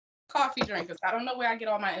coffee drinkers. I don't know where I get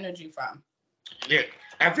all my energy from. Yeah,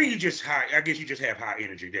 I think you just high. I guess you just have high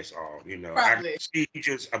energy. That's all. I Probably. see you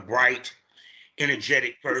just a bright,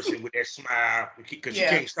 energetic person with that smile because you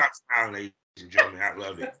Yeah. can't stop smiling, ladies and gentlemen. I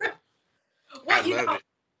love it. Well, I love it.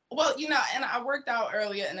 Well, and I worked out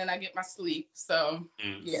earlier, and then I get my sleep. So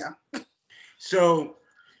yeah. So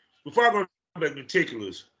before I go to the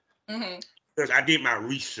particulars, Mm-hmm. because I did my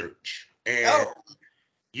research, and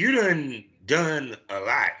you done a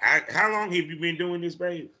lot. How long have you been doing this,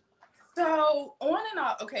 babe? So on and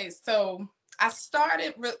off. Okay, so I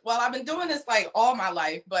started. I've been doing this like all my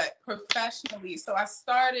life, but professionally. So I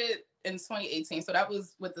started in 2018. So that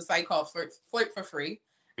was with the site called Flirt for Free,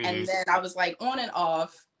 and then I was like on and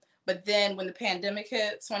off. But then when the pandemic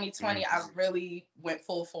hit, 2020, I really went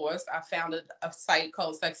full force. I founded a site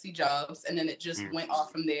called Sexy Jobs, and then it just went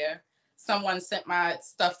off from there. Someone sent my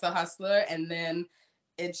stuff to Hustler, and then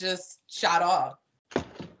it just shot off. So.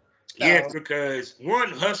 Yes, because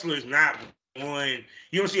Hustler is not one.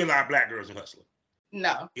 You don't see a lot of black girls in Hustler.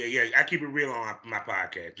 No. Yeah. I keep it real on my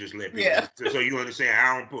podcast. Just let people know, so you understand.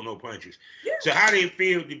 I don't pull no punches. Yeah. So how did it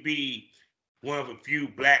feel to be one of a few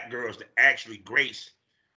black girls to actually grace,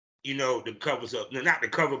 the covers of, not the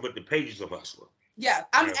cover, but the pages of Hustler? Yeah,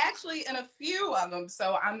 I'm actually in a few of them.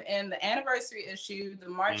 So I'm in the anniversary issue, the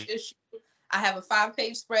March issue. I have a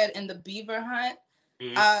 5-page spread in the Beaver Hunt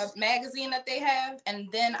magazine that they have, and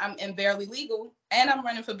then I'm in Barely Legal, and I'm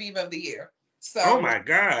running for Beaver of the Year. So. Oh my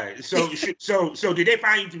God! So did they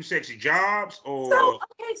find you through Sexy Jobs or? So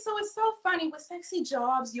it's so funny with Sexy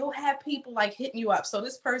Jobs. You'll have people like hitting you up. So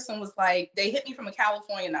this person was like, they hit me from a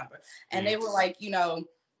California number, and they were like,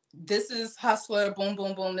 this is Hustler, boom,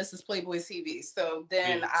 boom, boom. This is Playboy TV. So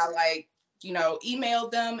then I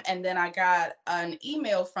emailed them, and then I got an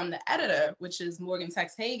email from the editor, which is Morgan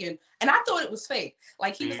Tex Hagen, and I thought it was fake.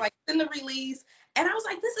 Like he was like, send the release, and I was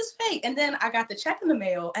like, this is fake. And then I got the check in the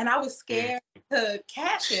mail, and I was scared to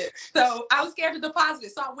cash it. So I was scared to deposit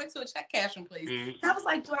it. So I went to a check cashing place. And I was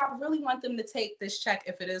like, do I really want them to take this check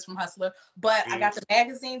if it is from Hustler? But I got the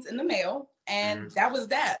magazines in the mail, and that was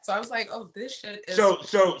that. So I was like, oh, this shit is.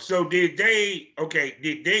 So did they? Okay,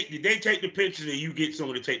 did they take the pictures, or you get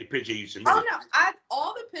someone to take the picture you submitted? Oh no,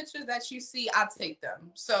 all the pictures that you see, I take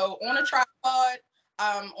them. So on a tripod.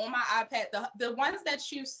 On my iPad, the ones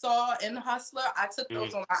that you saw in Hustler, I took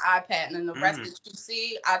those on my iPad, and then the rest that you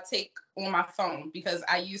see, I take on my phone because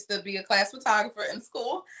I used to be a class photographer in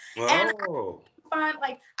school. And I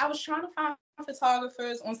was trying to find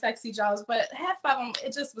photographers on Sexy Jobs, but half of them,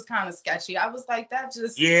 it just was kind of sketchy. I was like, that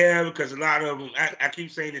just. Yeah, because a lot of them, I keep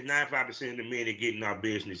saying that 95% of the men that get in our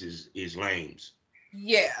business is lames.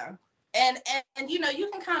 Yeah. And you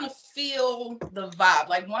can kind of feel the vibe.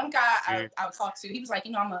 Like one guy I talked to, he was like,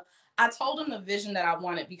 I told him the vision that I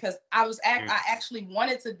wanted because I actually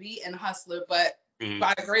wanted to be in Hustler, but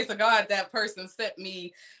by the grace of God, that person sent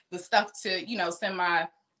me the stuff to, send my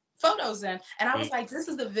photos in. And I was like, this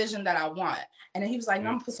is the vision that I want. And then he was like, I'm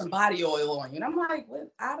gonna put some body oil on you. And I'm like,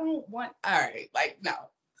 what? I don't want, all right, like, no.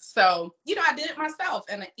 So, I did it myself.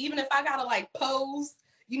 And even if I gotta like pose,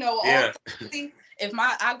 if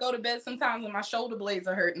I go to bed sometimes and my shoulder blades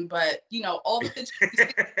are hurting, but all the pictures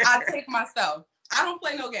I take myself. I don't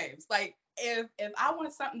play no games. Like if I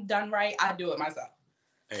want something done right, I do it myself.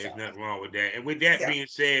 Hey, there's nothing wrong with that. And with that being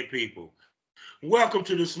said, people, welcome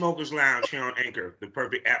to the Smokers Lounge here on Anchor, the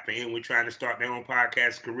perfect app for anyone trying to start their own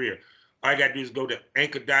podcast career. All you gotta do is go to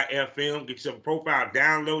anchor.fm, get yourself a profile,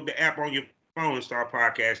 download the app on your phone, and start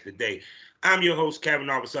podcast today. I'm your host, Kevin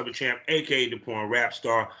Albert Southern Champ, a.k.a. the Porn Rap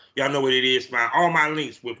Star. Y'all know what it is. Find all my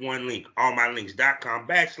links with one link,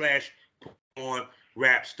 allmylinks.com/Porn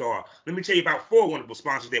Rap Star. Let me tell you about 4 wonderful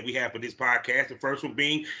sponsors that we have for this podcast. The first one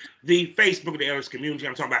being the Facebook of the LS community.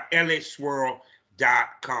 I'm talking about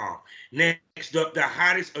LSSwirl.com. Next up, the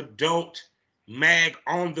hottest adult mag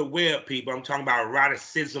on the web, people. I'm talking about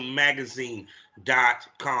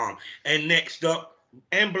eroticismmagazine.com. And next up,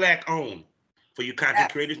 and black owned. For you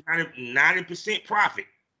content creators, 90% profit,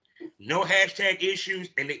 no hashtag issues,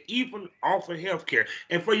 and they even offer healthcare.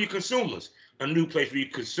 And for you consumers, a new place where you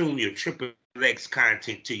consume your XXX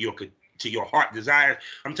content to your heart desires.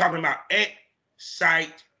 I'm talking about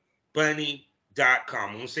xsitebunny.com.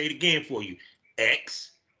 I'm gonna say it again for you,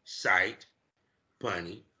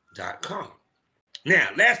 xsitebunny.com. Now,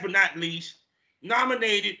 last but not least,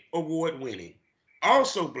 nominated, award-winning,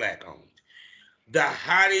 also black owned, the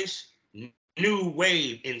hottest new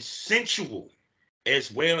wave in sensual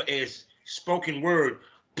as well as spoken word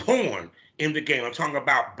porn in the game. I'm talking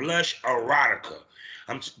about Blush Erotica.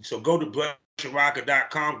 So go to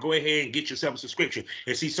blusherotica.com. Go ahead and get yourself a subscription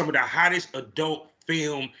and see some of the hottest adult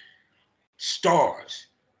film stars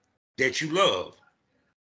that you love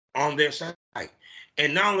on their site.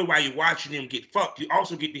 And not only while you're watching them get fucked, you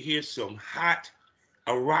also get to hear some hot,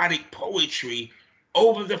 erotic poetry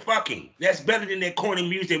over the fucking. That's better than that corny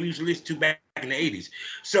music that we used to listen to back in the 80s.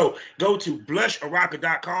 So go to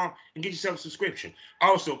blusharaka.com and get yourself a subscription.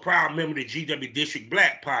 Also, proud member of the GW District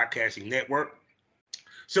Black Podcasting Network.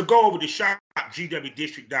 So go over to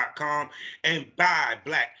shopgwdistrict.com and buy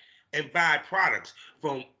products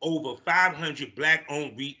from over 500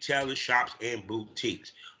 Black-owned retailers, shops, and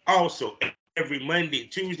boutiques. Also, every Monday,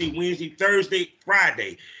 Tuesday, Wednesday, Thursday,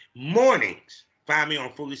 Friday mornings, find me on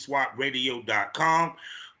FullySwapRadio.com.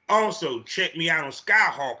 Also, check me out on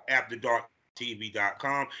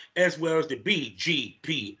SkyhawkAfterDarkTV.com, as well as the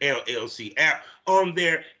BGP LLC app on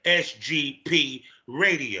their SGP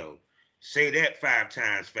Radio. Say that 5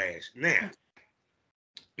 times fast. Now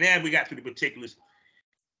we got to the particulars.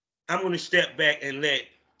 I'm going to step back and let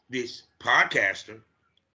this podcaster,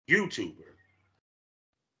 YouTuber,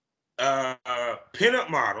 pinup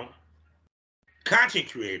model, content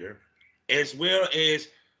creator, as well as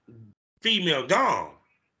female dom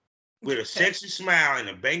with a sexy smile and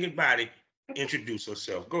a banging body, introduce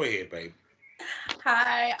herself. Go ahead, baby.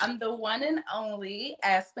 Hi, I'm the one and only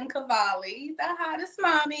Aspen Cavalli, the hottest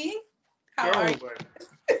mommy. How are you?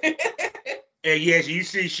 And yes, you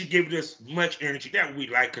see, she giving us much energy. That what we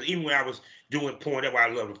like, because even when I was doing porn, that's why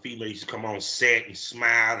I love a female. Used to come on set and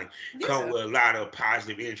smile and come with a lot of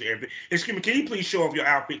positive energy. Everything. Excuse me, can you please show off your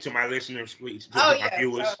outfit to my listeners, please? Oh, yeah.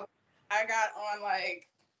 Viewers? So I got on, like,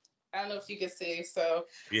 I don't know if you can see. So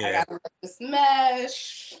yeah. I got like, this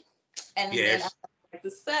mesh, and then I got like,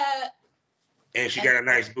 the set. And she got a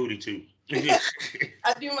nice booty, too. I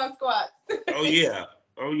do my squats. Oh, yeah.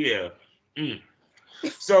 Oh, yeah.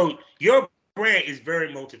 So your brand is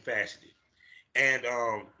very multifaceted, and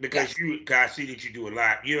because I see that you do a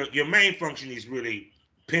lot. Your main function is really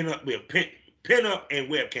pin up and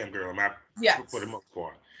webcam girl, for the most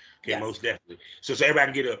part. Okay, most definitely. So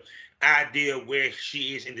everybody can get an idea where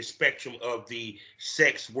she is in the spectrum of the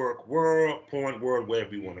sex work world, porn world,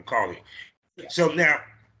 whatever you want to call it. Yeah. So now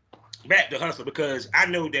back to Hustler, because I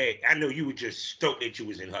know you were just stoked that you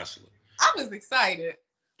was in Hustler. I was excited.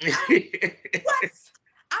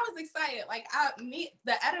 I was excited. Like the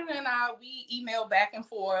editor and I, we emailed back and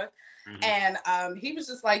forth, and he was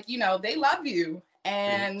just like, they love you,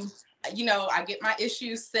 and I get my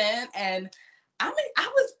issues sent, and I mean,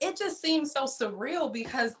 it just seemed so surreal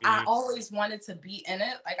because I always wanted to be in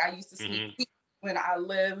it. Like I used to speak when I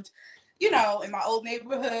lived, in my old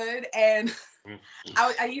neighborhood, and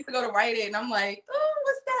I used to go to Rite Aid, and I'm like, oh,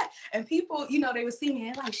 what's that? And people, they would see me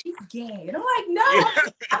and like, she's gay. And I'm like, no,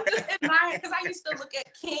 I'm just admiring, because I used to look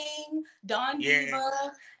at King, Don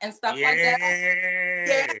Diva, and stuff like that.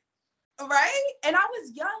 Yeah. Right? And I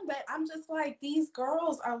was young, but I'm just like, these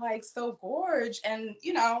girls are like so gorgeous, and,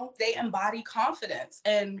 they embody confidence.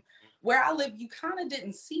 And where I live, you kind of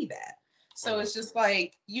didn't see that. So it's just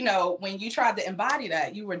like, when you tried to embody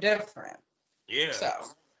that, you were different. Yeah. So,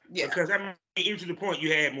 yeah. Because even to the point,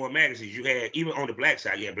 you had more magazines. You had, even on the black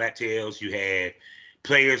side, you had Black Tales, you had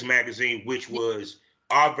Players Magazine, which was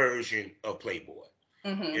our version of Playboy.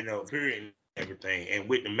 Period, and everything. And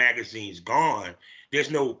with the magazines gone, there's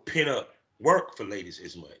no pinup work for ladies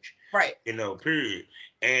as much. Right. Period.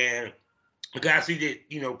 And because I see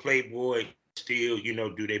that, Playboy still,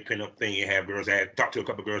 do their pinup thing and have girls. I had talked to a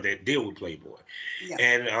couple of girls that deal with Playboy. Yeah.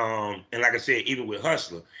 And like I said, even with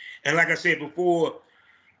Hustler. And like I said before,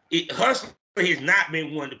 Hustler has not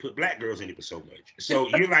been one to put black girls in it for so much. So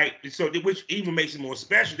you're like, which even makes it more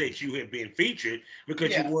special that you have been featured,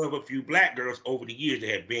 because you're one of a few black girls over the years that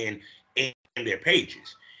have been in their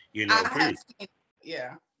pages.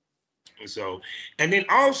 Yeah. So, and then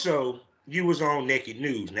also you was on Naked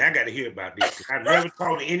News. Now I got to hear about this, because I never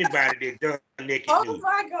talked to anybody that done Naked News. Oh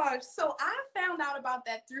my gosh! So I found out about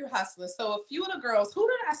that through Hustler. So a few of the girls, who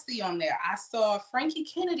did I see on there? I saw Frankie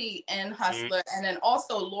Kennedy in Hustler, and then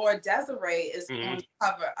also Laura Desiree is on the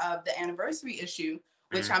cover of the anniversary issue,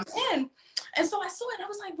 which I'm in. And so I saw it, and I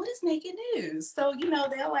was like, "What is Naked News?" So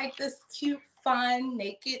they're like this cute, fun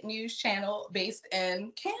naked news channel based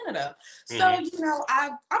in Canada. So I'm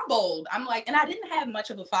bold. I'm like, and I didn't have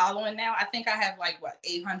much of a following. Now I think I have like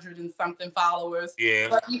 800 and something followers. Yeah.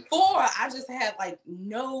 But before I just had like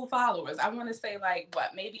no followers. I want to say like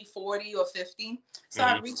maybe 40 or 50. So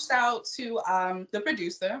I reached out to the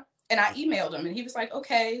producer, and I emailed him, and he was like,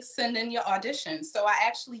 okay, send in your audition. So I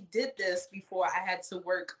actually did this before I had to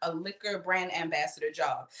work a liquor brand ambassador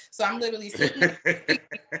job. So I'm literally sitting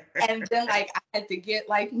and then like I had to get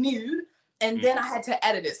like nude, and then I had to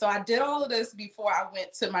edit it. So I did all of this before I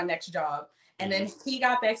went to my next job. And then he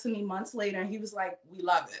got back to me months later, and he was like, we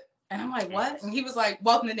love it. And I'm like, what? And he was like,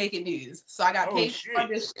 welcome to Naked News. So I got paid for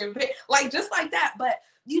this shit, like just like that. But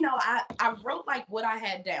I wrote like what I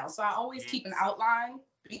had down. So I always keep an outline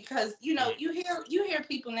because you hear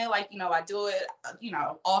people and they're like, I do it,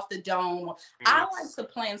 off the dome. I like to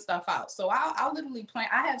plan stuff out. So I'll literally plan.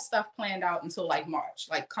 I have stuff planned out until like March,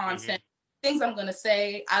 like content. Things I'm gonna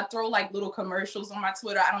say. I throw like little commercials on my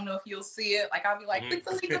Twitter. I don't know if you'll see it. Like I'll be like, click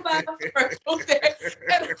the link about the commercials there.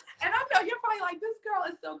 And I know you're probably like, this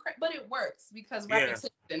girl is so crazy, but it works because repetition.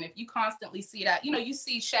 If you constantly see that, you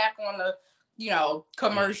see Shaq on the,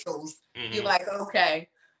 commercials. You're like, okay,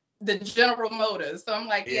 the General Motors. So I'm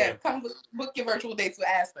like, come book your virtual dates with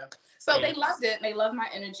Aspen. So they loved it. And they love my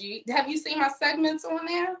energy. Have you seen my segments on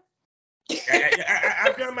there?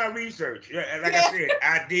 I've done my research. Like I said,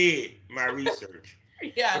 I did my research.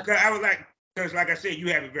 Yeah. Because like I said, you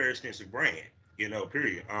have a very extensive brand,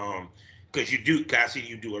 period. Because I see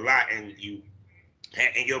you do a lot, and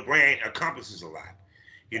your brand encompasses a lot,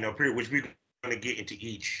 period. Which we're going to get into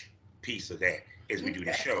each piece of that as we do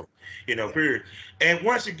the show, period. And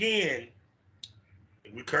once again,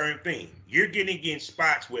 recurring theme, you're getting in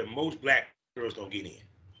spots where most Black girls don't get in.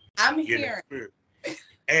 I'm hearing.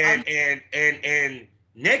 And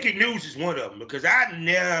Naked News is one of them because I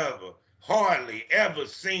never, hardly ever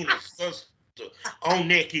seen a sister on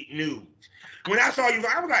Naked News. When I saw you,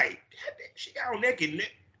 I was like, she got on Naked News.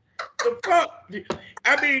 The fuck?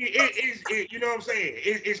 I mean, you know what I'm saying?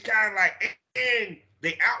 It's kind of like, and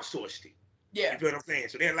they outsourced it. Yeah. You feel what I'm saying?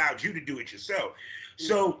 So they allowed you to do it yourself.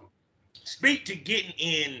 So speak to getting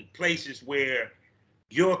in places where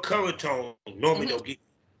your color tone normally don't get.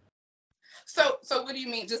 So what do you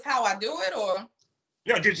mean? Just how I do it, or?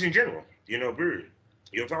 No, just in general. Period.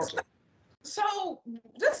 Your thoughts. So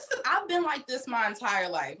I've been like this my entire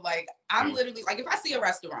life. Like I'm literally like, if I see a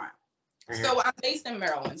restaurant. So I'm based in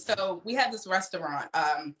Maryland. So we have this restaurant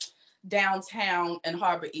downtown in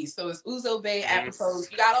Harbor East. So it's Ouzo Bay, Apropos.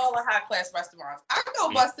 You got all the high class restaurants. I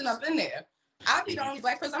go busting up in there. I be the only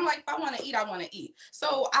Black person. I'm like, if I want to eat, I want to eat.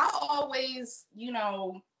 So I always,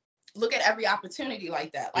 look at every opportunity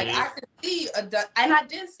like that. Like I could see and I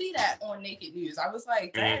did see that on Naked News. I was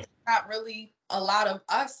like, there's not really a lot of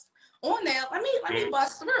us on there. Let me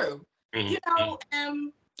bust through, and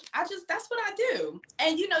that's what I do.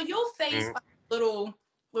 And you'll face like little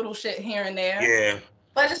shit here and there. Yeah.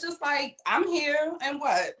 But it's just like, I'm here and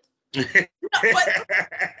what? But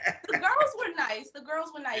the girls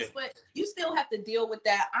were nice, but you still have to deal with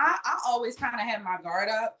that. I always kind of had my guard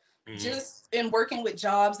up. Just in working with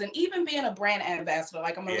jobs and even being a brand ambassador,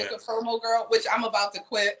 like I'm a Liquor promo girl, which I'm about to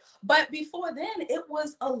quit. But before then, it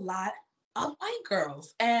was a lot of white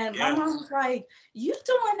girls. And my mom was like, you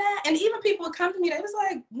doing that? And even people would come to me, they was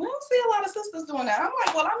like, we don't see a lot of sisters doing that. I'm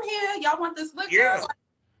like, well, I'm here. Y'all want this liquor? Yeah. Like,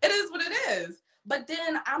 it is what it is. But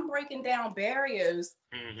then I'm breaking down barriers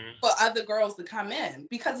for other girls to come in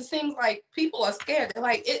because it seems like people are scared. They're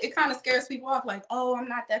like, it kind of scares people off. Like, oh, I'm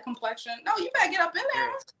not that complexion. No, you better get up in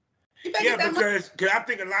there. Because I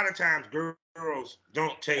think a lot of times girls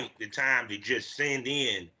don't take the time to just send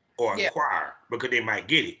in or inquire because they might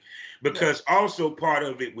get it. Because also part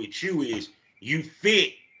of it with you is you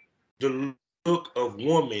fit the look of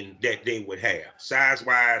woman that they would have,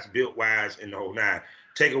 size-wise, built-wise, and the whole nine.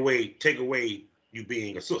 Take away you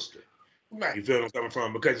being a sister. Right. You feel where I'm coming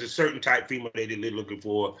from? Because there's a certain type female that they're looking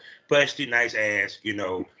for, busty, nice ass,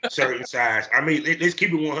 certain size. I mean, let's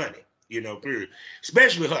keep it 100. Period.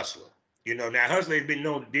 Especially Hustler. Now Hustler has been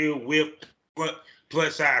known to deal with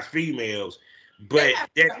plus size females, but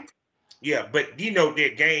their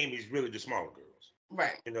game is really the smaller girls.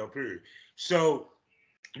 Right. Period. So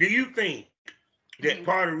do you think that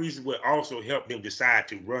part of the reason what also helped them decide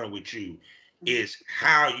to run with you is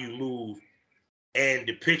how you move and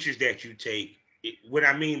the pictures that you take? What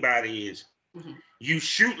I mean by that is you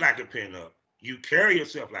shoot like a pinup, you carry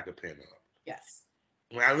yourself like a pinup. Yes.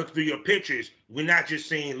 When I look through your pictures, we're not just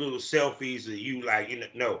seeing little selfies of you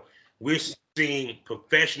no, we're seeing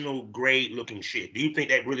professional grade looking shit. Do you think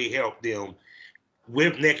that really helped them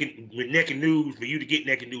with Naked News, for you to get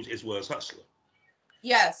Naked News as well as Hustler?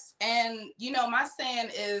 Yes. And my saying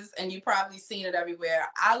is, and you probably seen it everywhere,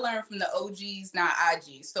 I learned from the OGs, not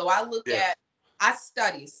IG. So I look at, I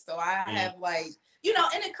study. So I have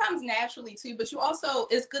and it comes naturally too, but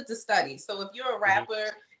it's good to study. So if you're a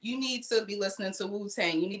rapper, you need to be listening to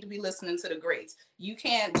Wu-Tang. You need to be listening to the greats. You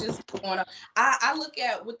can't just I look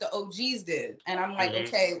at what the OGs did, and I'm like,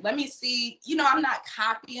 okay, let me see. I'm not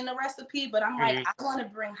copying the recipe, but I'm like, I want to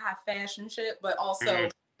bring high fashion shit, but also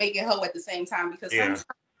make it hoe at the same time because sometimes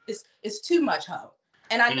it's too much hoe.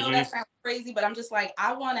 And I know that sounds crazy, but I'm just like,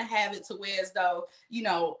 I want to have it to where as though,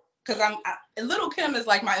 because Little Kim is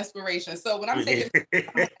like my inspiration. So when I'm taking, I'm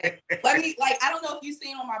like, let me, like, I don't know if you've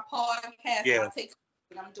seen on my podcast, Yeah. I'll take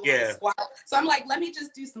and I'm doing the squat. So I'm like, let me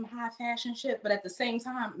just do some high fashion shit, but at the same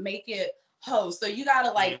time, make it ho. So you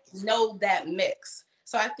gotta like know that mix.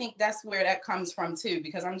 So I think that's where that comes from too,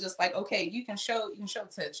 because I'm just like, okay, you can show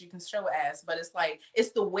tits, you can show ass, but it's like,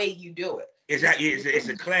 it's the way you do it. It's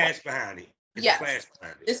a class behind it. It's a class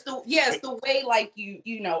behind it. It's the way like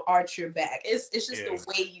you know, arch your back. It's just the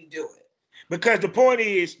way you do it. Because the point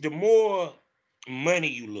is, the more money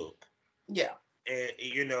you look, and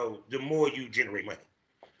you know, the more you generate money.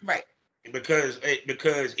 Right. Because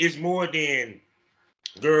it's more than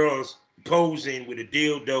girls posing with a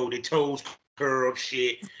dildo, their toes curled,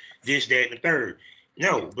 shit, this, that, and the third.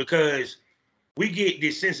 No, because we get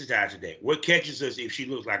desensitized to that. What catches us if she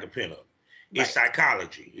looks like a pinup? It's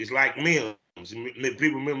psychology. It's like memes.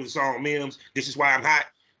 People remember the song Memes. This is why I'm hot.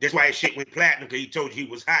 That's why his shit went platinum, because he told you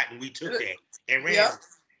he was hot, and we took that and ran.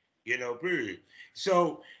 You know, period.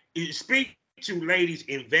 So speak to ladies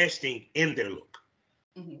investing in their look.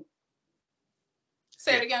 Mm-hmm.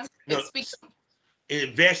 Say it again. No,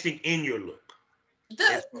 investing in your look.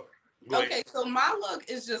 Okay, so my look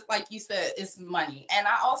is just like you said, it's money. And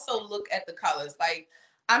I also look at the colors. Like,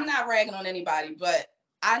 I'm not ragging on anybody, but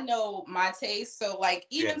I know my taste. So like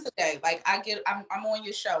even today, like I'm on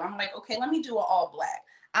your show. I'm like, okay, let me do it all black.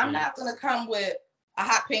 I'm not gonna come with a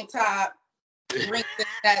hot pink top, ring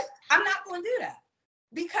that. I'm not gonna do that.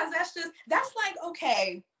 Because that's like,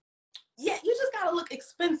 okay, yeah, you just gotta look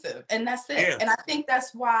expensive, and that's it. Yeah. And I think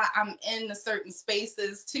that's why I'm in the certain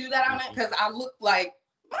spaces too that I'm in, because I look like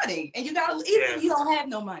money, and you gotta, even if you don't have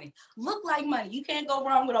no money, look like money. You can't go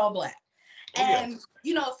wrong with all black. And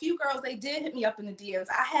you know, a few girls, they did hit me up in the DMs.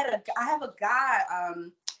 I have a guy,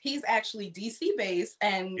 he's actually DC based,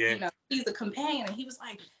 and you know, he's a companion, and he was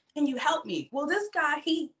like, can you help me? Well, this guy,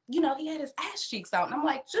 he had his ass cheeks out. And I'm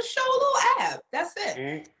like, just show a little ab. That's it.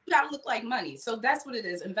 Mm-hmm. You gotta look like money. So that's what it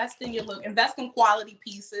is. Invest in your look, invest in quality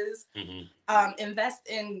pieces, invest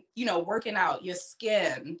in, working out, your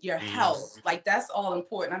skin, your health. Like, that's all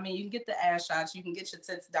important. I mean, you can get the ass shots, you can get your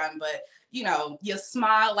tits done, but your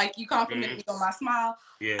smile, like you compliment me on my smile.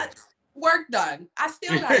 Yeah. Work done. I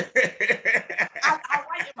still got I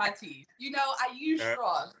whiten my teeth. I use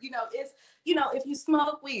straws. If you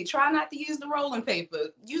smoke weed, try not to use the rolling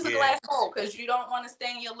paper. Use a glass bowl, because you don't want to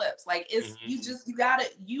stain your lips. Like, it's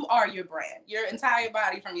you are your brand. Your entire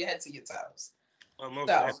body from your head to your toes.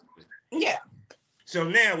 Yeah. So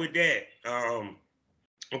now with that,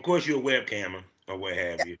 of course you're a webcammer or what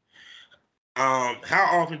have you. How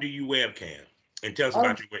often do you webcam? And tell us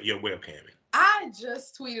about your webcamming. I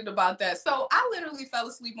just tweeted about that. So I literally fell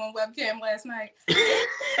asleep on webcam last night. Let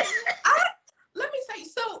me tell you,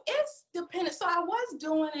 so it's dependent. So I was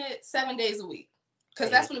doing it 7 days a week, because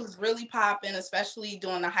that's when it was really popping, especially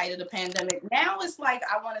during the height of the pandemic. Now it's like,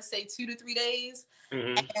 I want to say 2 to 3 days.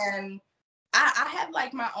 And I have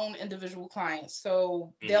like my own individual clients.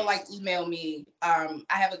 So they'll like email me. I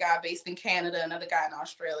have a guy based in Canada, another guy in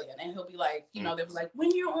Australia, and he'll be like, they'll be like,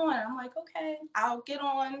 when you're on, I'm like, okay, I'll get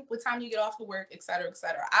on. What time you get off of work, et cetera, et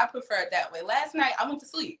cetera. I prefer it that way. Last night I went to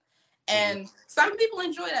sleep. And some people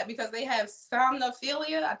enjoy that because they have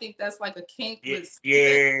somnophilia. I think that's like a kink. Yeah.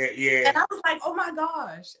 And I was like, oh my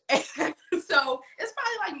gosh. So it's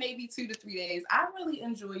probably like maybe 2 to 3 days. I really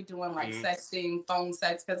enjoy doing like sexting, phone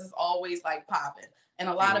sex, because it's always like popping. And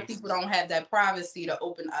a lot of people don't have that privacy to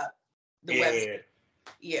open up the website.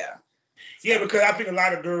 Yeah. Yeah, because I think a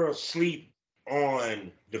lot of girls sleep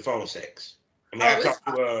on the phone sex. I mean, I talked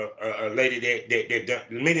to a lady that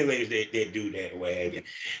many ladies that do that way,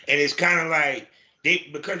 and it's kind of like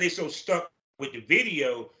because they're so stuck with the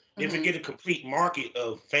video, they forget a complete market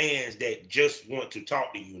of fans that just want to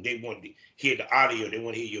talk to you. They want to hear the audio, they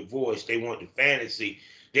want to hear your voice, they want the fantasy.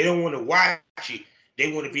 They don't want to watch it.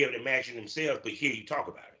 They want to be able to imagine themselves, but hear you talk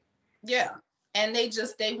about it. Yeah, and they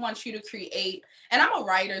want you to create. And I'm a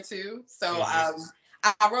writer too, so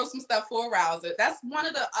I wrote some stuff for Arousr. That's one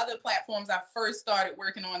of the other platforms I first started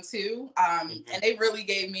working on too. And they really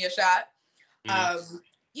gave me a shot.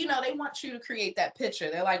 They want you to create that picture.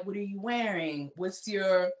 They're like, what are you wearing? What's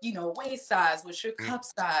your, waist size? What's your cup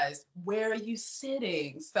size? Where are you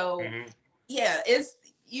sitting? So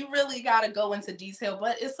you really got to go into detail,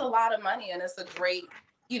 but it's a lot of money, and it's a great,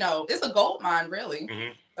 it's a gold mine, really.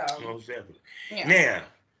 So, most definitely. Yeah. Now,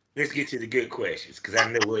 let's get to the good questions, because I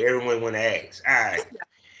know what everyone want to ask. All right.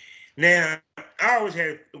 Now, I always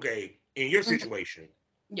have, in your situation,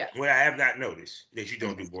 what I have not noticed that you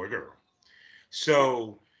don't do boy-girl.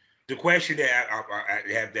 So, the question that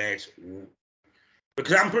I have to ask,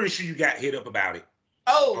 because I'm pretty sure you got hit up about it.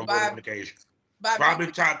 Oh, on occasion. Probably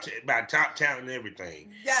by top talent and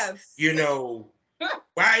everything. Yes. You know,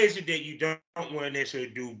 why is it that you don't want to necessarily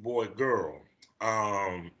do boy girl?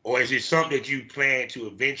 Or is it something that you plan to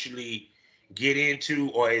eventually get into,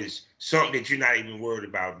 or is something that you're not even worried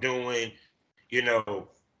about doing? You know.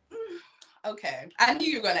 Okay, I knew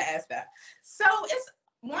you were gonna ask that. So it's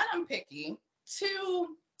one, I'm picky.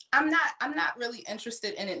 Two, I'm not really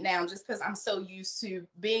interested in it now, just because I'm so used to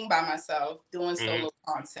being by myself doing solo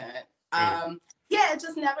content. Yeah, it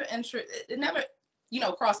just never it never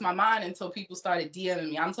crossed my mind until people started DMing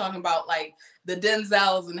me. I'm talking about like the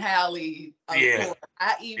Denzels and Halle. Yeah.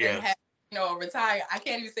 I even had a retired. I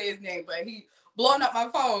can't even say his name, but he blowing up my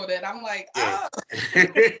phone, and I'm like, oh. I'm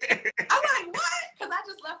like, what? Because I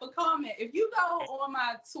just left a comment. If you go on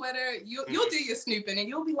my Twitter, you'll do your snooping, and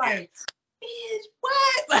you'll be like, bitch,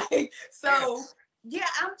 what? Like, so yeah,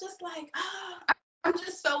 I'm just like, I'm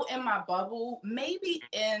just so in my bubble. Maybe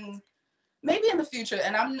in the future,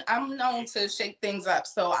 and I'm known to shake things up.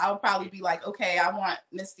 So I'll probably be like, okay, I want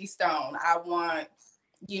Misty Stone. I want,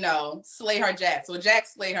 Slayher Jax or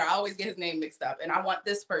Jax Slayher. I always get his name mixed up. And I want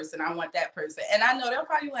this person. I want that person. And I know they'll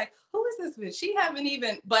probably be like, who is this bitch? She haven't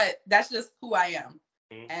even, but that's just who I am.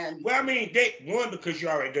 And well, I mean, because you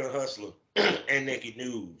already done Hustler and Naked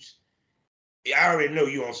News. I already know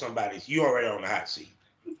you already on the hot seat.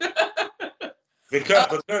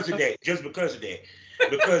 because of that, just because of that.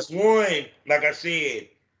 Because one, like I said,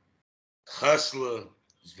 Hustler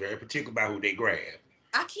is very particular about who they grab.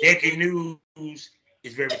 Naked News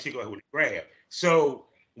is very particular about who they grab. So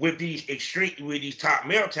with these top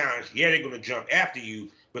male talents, yeah, they're gonna jump after you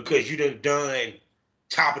because you done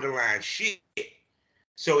top of the line shit.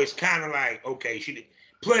 So it's kind of like, okay,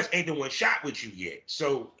 plus ain't the one shot with you yet.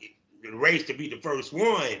 So the race to be the first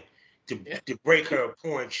one to break her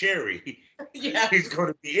porn cherry is going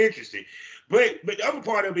to be interesting. But the other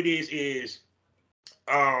part of it is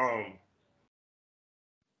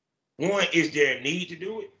one, is there a need to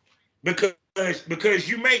do it? Because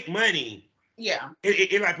you make money. Yeah.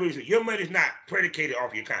 It like your money is not predicated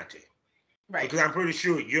off your content. Right. Because I'm pretty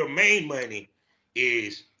sure your main money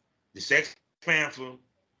is the sex pamphlet.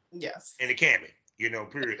 Yes. And the camming,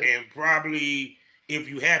 period. And probably if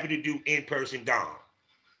you happen to do in-person dom.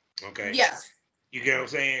 Okay? Yes. You get what I'm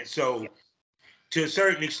saying? So to a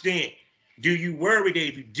certain extent, do you worry that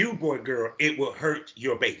if you do boy girl, it will hurt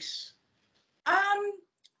your base?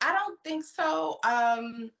 I don't think so.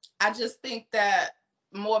 I just think that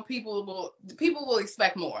more people will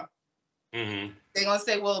expect more. Mm-hmm. They're gonna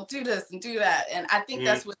say, well, do this and do that. And I think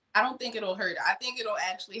that's what I don't think it'll hurt. I think it'll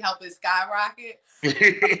actually help it skyrocket.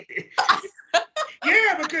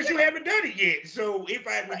 Yeah, because you haven't done it yet. So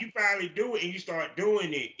when you finally do it and you start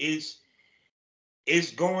doing it,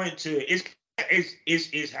 it's going to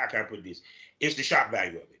how can I put this? It's the shock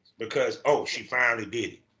value of it. Because she finally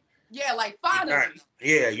did it. Yeah, like finally.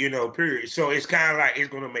 Period. So it's kind of like it's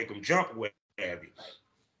gonna make them jump away.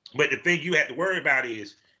 But the thing you have to worry about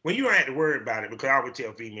is when you don't have to worry about it, because I would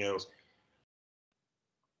tell females,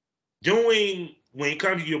 when it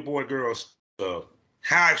comes to your boy girl stuff,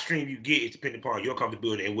 how extreme you get is depending upon your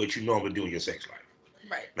comfortability and what you normally do in your sex life.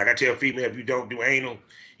 Right. Like I tell female, if you don't do anal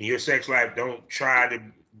in your sex life, don't try to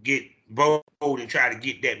get bold and try to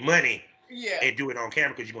get that money and do it on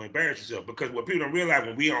camera because you're going to embarrass yourself. Because what people don't realize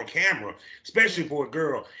when we on camera, especially for a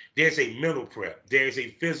girl, there's a mental prep. There's a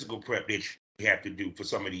physical prep that you have to do for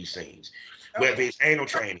some of these scenes. Whether it's anal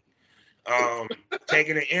training,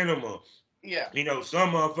 taking an enema. Yeah.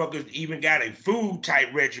 Some motherfuckers even got a food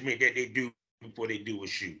type regimen that they do before they do a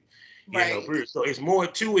shoot. Right. So it's more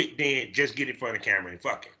to it than just get in front of the camera and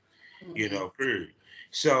fucking. Period.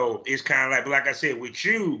 So it's kind of like I said, with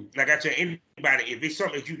you, like I tell anybody, if it's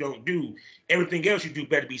something that you don't do, everything else you do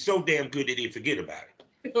better be so damn good that they forget about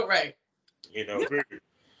it. Right. Period.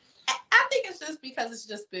 I think it's just because it's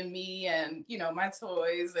just been me and, my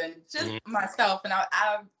toys and just myself. And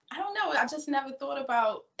I don't know. I just never thought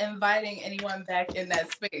about inviting anyone back in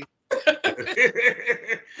that space. Not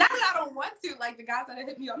that I don't want to. Like the guys that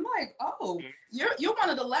hit me up, I'm like, oh, you're one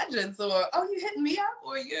of the legends, or oh, you hitting me up,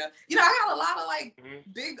 or I got a lot of like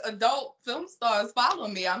big adult film stars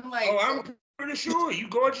following me. I'm like, I'm pretty sure you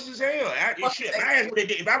gorgeous as hell.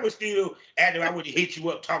 If I was still active, I would have hit you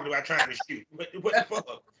up talking about trying to shoot. What the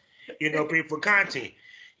fuck? For content.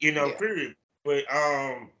 Period. But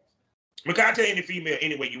because I tell any female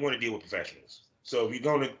anyway, you want to deal with professionals. So if you're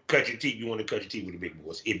going to cut your teeth, you want to cut your teeth with the big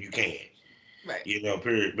boys if you can. Right.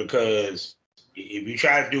 Period. Because if you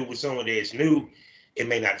try to do it with someone that's new, it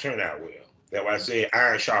may not turn out well. That's why I said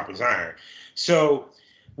iron sharpens iron. So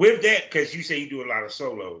with that, because you say you do a lot of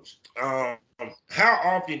solos, how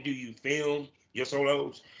often do you film your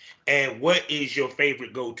solos? And what is your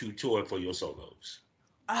favorite go-to toy for your solos?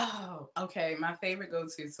 Oh, okay. My favorite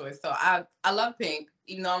go-to toy. So I love pink,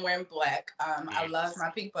 even though I'm wearing black. I love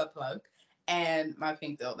my pink butt plug and my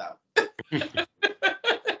pink dildo.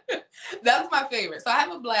 That's my favorite. So I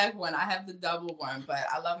have a black one. I have the double one, but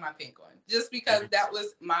I love my pink one just because that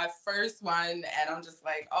was my first one, and I'm just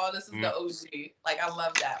like, oh, this is the OG. Like I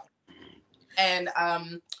love that. And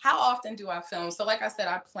how often do I film? So like I said,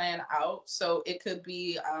 I plan out. So it could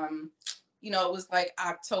be it was like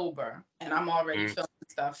October and I'm already filming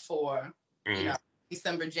stuff for,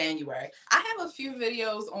 December, January. I have a few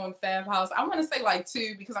videos on Fab House. I want to say like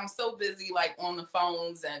 2 because I'm so busy like on the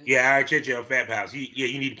phones and yeah, I check you on Fab House.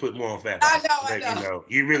 You need to put more on Fab House. I know. You know,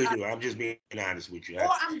 you really do. I'm just being honest with you. Or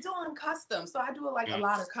I'm doing custom. So I do like a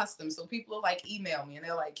lot of custom. So people like email me and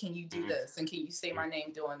they're like, can you do this? And can you say my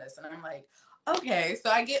name doing this? And I'm like, okay.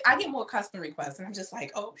 So I get more custom requests and I'm just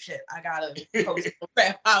like, oh shit, I gotta post on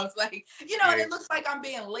Fab House. Like, and it looks like I'm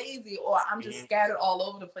being lazy or I'm just scattered all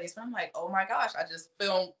over the place. But I'm like, oh my gosh, I just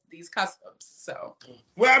filmed these customs. So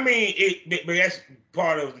well, I mean, but that's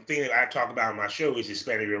part of the thing that I talk about in my show is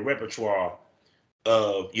expanding your repertoire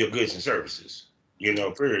of your goods and services.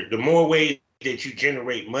 Period. The more ways that you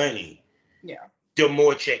generate money, the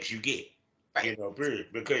more checks you get. Right.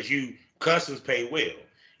 Period. Because customs pay well.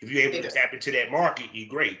 If you're able to tap into that market, you're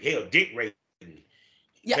great. Hell, dick rating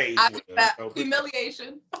pays well. That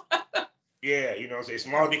humiliation. Yeah, say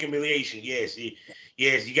small dick humiliation. Yes,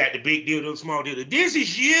 yes, you got the big deal, small deal. This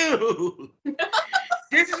is you.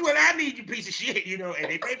 This is what I need, you piece of shit. And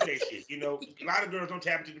they pay for that shit. A lot of girls don't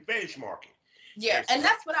tap into the fetish market. Yeah, and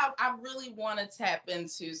that's what I really want to tap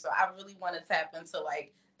into. So I really want to tap into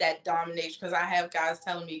like that domination because I have guys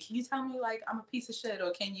telling me, can you tell me like I'm a piece of shit or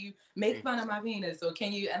can you make fun of my penis or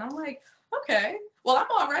can you? And I'm like, okay, well I'm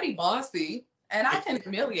already bossy and I can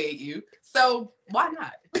humiliate you, so why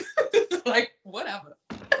not? Like whatever.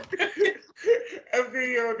 I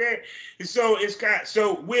feel okay. So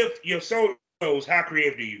with your solos, how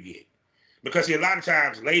creative do you get? Because a lot of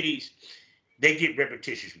times ladies, they get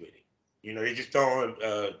repetitious with it. They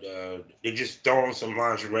just throwing some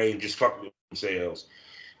lingerie and just fucking with themselves.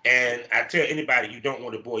 And I tell anybody, you don't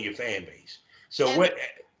want to bore your fan base. So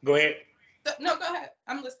go ahead. No, go ahead.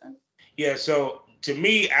 I'm listening. Yeah, so to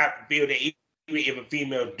me, I feel that even if a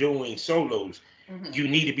female doing solos, you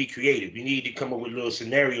need to be creative. You need to come up with little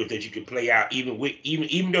scenarios that you can play out, even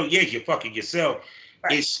though, yes, you're fucking yourself,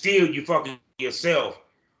 right. It's still you fucking yourself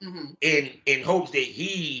in hopes that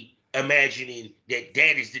he imagining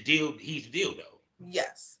that is the deal, he's the deal though.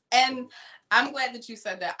 Yes. And I'm glad that you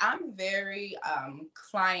said that. I'm very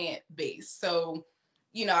client based. So,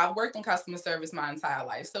 I've worked in customer service my entire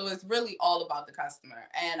life. So it's really all about the customer.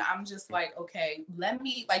 And I'm just like, okay, let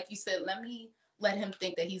me let him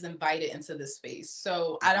think that he's invited into this space.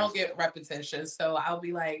 So I don't get repetition. So I'll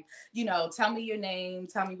be like, tell me your name,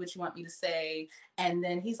 tell me what you want me to say. And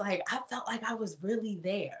then he's like, I felt like I was really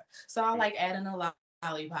there. So I'll like add in a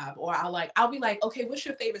lollipop, or I'll be like, okay, what's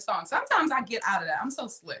your favorite song? Sometimes I get out of that. I'm so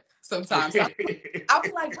slick. Sometimes I'll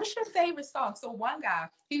be like, what's your favorite song? So one guy,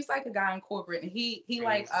 he was like a guy in corporate, and he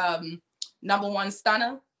like Number One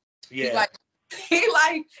Stunner. Yeah. He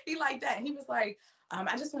like that. And he was like,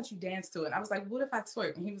 I just want you to dance to it. And I was like, what if I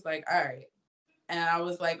twerk? And he was like, all right. And I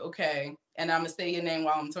was like, okay. And I'm gonna say your name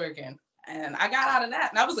while I'm twerking. And I got out of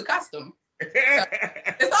that, and that was a custom. So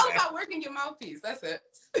it's all about working your mouthpiece. That's it.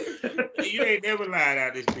 You ain't never lied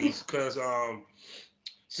out this piece, because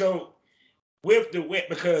so with the web,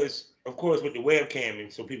 because of course with the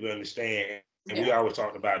webcamming, so people understand, and we always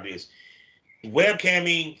talk about this.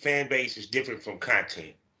 Webcamming fan base is different from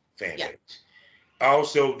content fan base.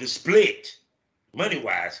 Also, the split money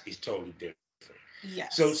wise is totally different.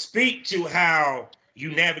 Yes. So speak to how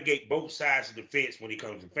you navigate both sides of the fence when it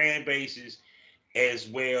comes to fan bases, as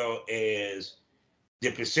well as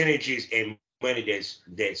the percentages and money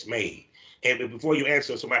that's made. And before you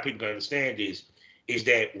answer, so my people can understand this, is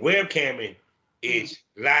that webcamming is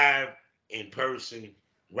live in person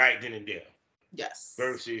right then and there. Yes.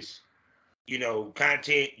 Versus,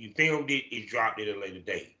 content, you filmed it, you dropped it at a later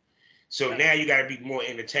date. So now you got to be more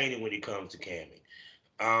entertaining when it comes to camming.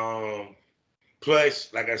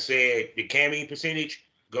 Plus, like I said, the camming percentage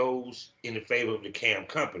goes in the favor of the cam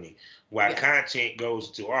company, while content goes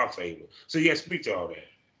to our favor. So speak to all that.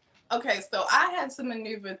 Okay, so I had to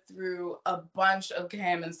maneuver through a bunch of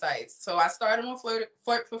camming sites. So I started on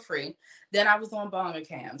Flirt for Free. Then I was on Bonga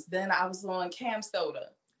Cams. Then I was on Cam Soda.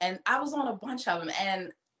 And I was on a bunch of them.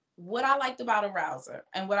 And what I liked about Arouser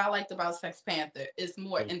and what I liked about Sex Panther is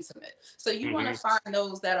more intimate. So you want to find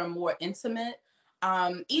those that are more intimate.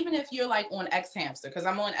 even if you're like on X Hamster, because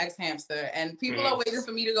I'm on X Hamster and people are waiting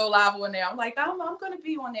for me to go live on there. I'm like, I'm going to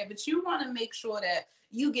be on there, but you want to make sure that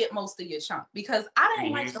you get most of your chunk, because I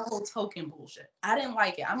didn't like the whole token bullshit. I didn't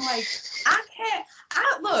like it. I'm like, I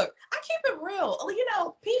keep it real. You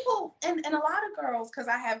know, people and a lot of girls, because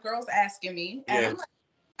I have girls asking me, and I'm like,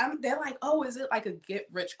 they're like, oh, is it like a get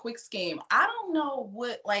rich quick scheme? I don't know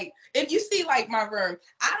what, like, if you see like my room,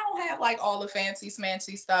 I don't have like all the fancy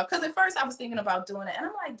smancy stuff. Because at first I was thinking about doing it, and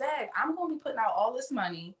I'm like, dang, I'm gonna be putting out all this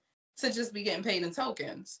money to just be getting paid in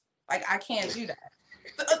tokens. Like, I can't do that.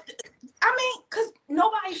 I mean, because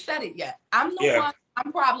nobody said it yet. I'm the one,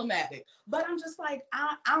 I'm problematic. But I'm just like,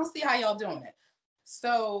 I don't see how y'all doing it.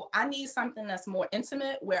 So I need something that's more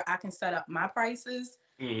intimate where I can set up my prices.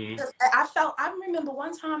 I remember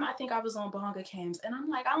one time, I think I was on Bonga Cams, and I'm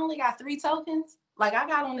like, I only got 3 tokens. Like, I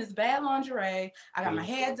got on this bad lingerie, I got my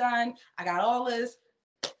hair done, I got all this,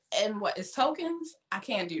 and what is tokens? I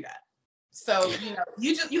can't do that. So, you know,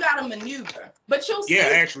 you got to maneuver, but you'll see. Yeah,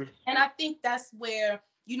 actually. And I think that's where,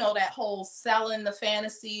 you know, that whole selling the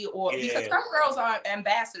fantasy, or because some girls are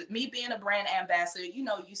ambassadors. Me being a brand ambassador, you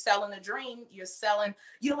know, you selling a dream,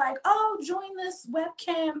 you're like, oh, join this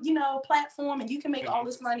webcam, you know, platform, and you can make all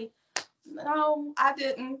this money. No, I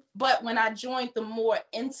didn't. But when I joined the more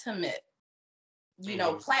intimate, you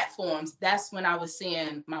know, platforms, that's when I was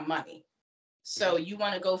seeing my money. So you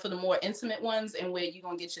want to go for the more intimate ones, and where you're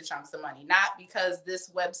going to get your chunks of money, not because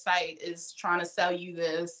this website is trying to sell you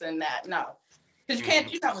this and that. No. Because you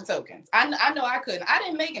can't do that with tokens. I know I couldn't. I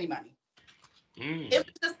didn't make any money. It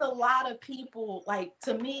was just a lot of people, like,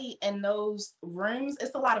 to me, in those rooms,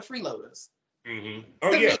 it's a lot of freeloaders.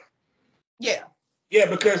 Oh, yeah. Yeah. Yeah,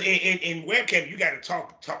 because in webcam, you got to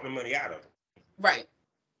talk the money out of it. Right.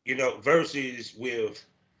 You know, versus with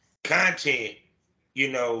content, you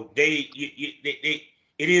know, it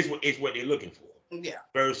is what they're looking for. Yeah.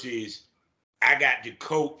 Versus, I got to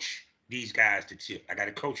coach these guys to tip. I got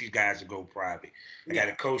to coach these guys to go private. I got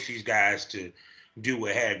to coach these guys to do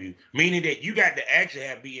what have you. Meaning that you got to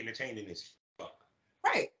actually be entertaining as fuck.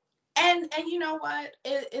 Right. And you know what?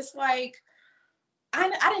 It's like, I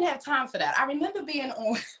didn't have time for that. I remember being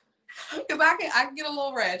on, because I can get a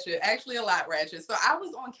little ratchet, actually a lot ratchet. So I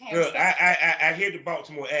was on campus. Look, I hear the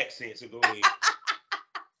Baltimore accent, so go ahead.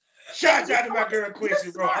 Shout out to my girl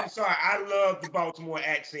Quincy, bro. I'm sorry. I love the Baltimore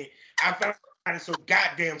accent. I found it so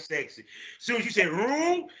goddamn sexy. As soon as you said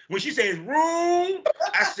room, when she says room,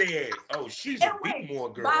 I said, oh, she's a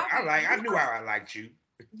Beatmore girl. I knew how I liked you.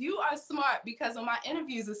 You are smart, because on my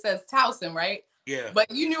interviews it says Towson, right? Yeah. But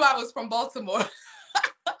you knew I was from Baltimore.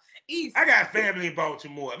 East. I got family in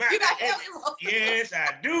Baltimore. You got family in Baltimore? Yes,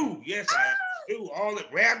 I do. Yes, I do. All at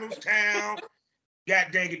Randallstown. God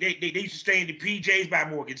dang it, they used to stay in the PJs by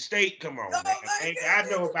Morgan State. Come on, man. I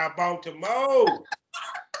know about Baltimore.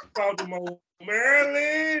 Baltimore,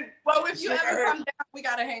 Maryland. Well, if you ever come down, we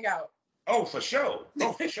gotta hang out. Oh, for sure.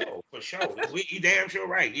 Oh, for sure. For sure. You damn sure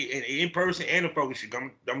right. In person and a photo shoot.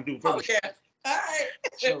 I'm doing photo shoot. Okay. All right.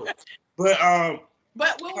 Sure. But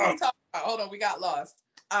what were we talking about? Hold on, we got lost.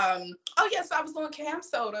 Oh yeah, so I was on Cam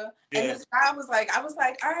Soda, and this guy was like, I was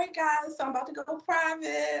like, all right guys, so I'm about to go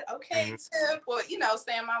private. Okay, tip, or you know,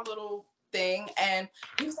 saying my little thing, and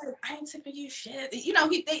he was like, I ain't tipping you shit. You know,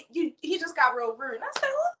 he just got real rude. And I said,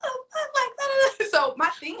 oh, like, so my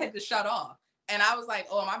thing had to shut off. And I was like,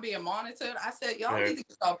 oh, am I being monitored? I said, y'all need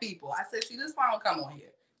to call people. I said, see, this phone come on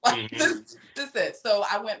here. Like, this it. So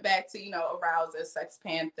I went back to, you know, Arouser, Sex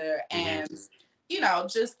Panther, and, you know,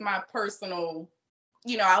 just my personal,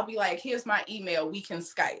 you know, I'll be like, here's my email, we can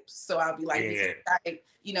Skype. So I'll be like, we can Skype,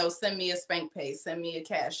 you know, send me a Spank Pay, send me a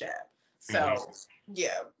Cash App. So,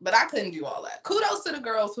 yeah, but I couldn't do all that. Kudos to the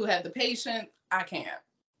girls who had the patience. I can't.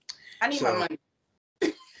 I need my money.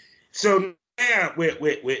 So now,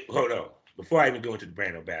 wait, hold on. Before I even go into the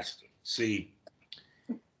brand ambassador, see,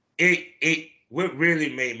 what really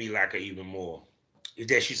made me like her even more is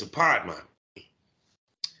that she's a pod mom.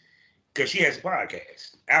 Because she has a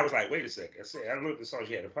podcast. I was like, wait a second. I looked and saw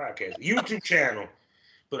she had a podcast. YouTube channel,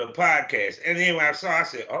 but a podcast. And then when I saw, I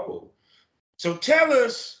said, oh. So tell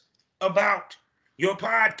us about your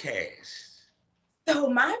podcast. So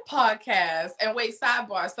my podcast, and wait,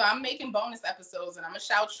 sidebar. So I'm making bonus episodes, and I'm going to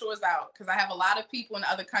shout yours out because I have a lot of people in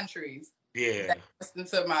other countries that listen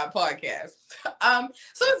to my podcast.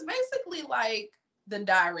 So it's basically like the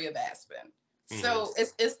Diary of Aspen. So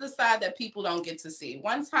it's the side that people don't get to see.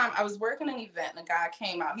 One time I was working an event and a guy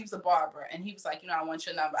came out. He was a barber and he was like, you know, I want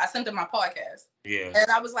your number. I sent him my podcast. Yeah. And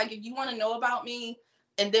I was like, if you want to know about me,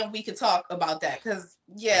 and then we could talk about that. Because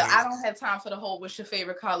I don't have time for the whole what's your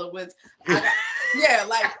favorite color was. Like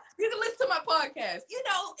you can listen to my podcast. You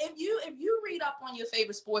know, if you read up on your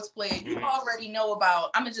favorite sports player, you already know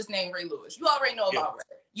about. I'm gonna just name Ray Lewis. You already know about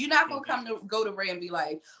Ray. You're not gonna go to Ray and be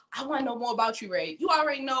like, I want to know more about you, Ray. You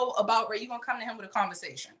already know about Ray. You're gonna come to him with a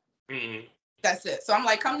conversation. Mm-hmm. That's it. So I'm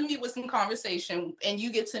like, come to me with some conversation, and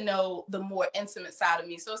you get to know the more intimate side of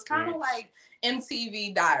me. So it's kind of like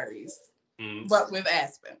MTV Diaries, but with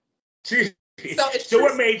Aspen. So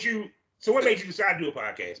what made you decide to do a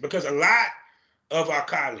podcast? Because a lot of our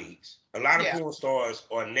colleagues, a lot of porn stars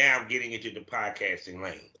are now getting into the podcasting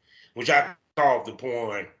lane, which I call the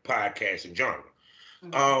porn podcasting genre.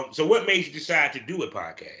 Mm-hmm. So what made you decide to do a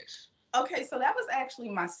podcast? Okay, so that was actually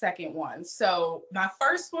my second one. So my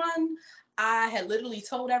first one, I had literally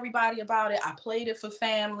told everybody about it. I played it for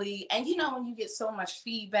family. And you know, when you get so much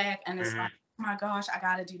feedback and it's like, oh my gosh, I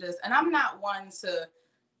got to do this. And I'm not one to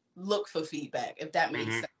look for feedback, if that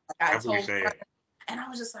makes sense. Like I told her, and I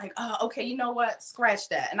was just like, oh, okay, you know what? Scratch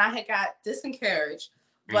that. And I had got disencouraged,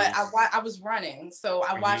 but I was running. So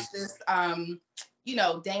I watched this,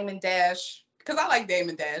 Damon Dash, because I like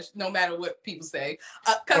Damon Dash, no matter what people say.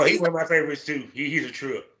 He's one of my favorites too. He's a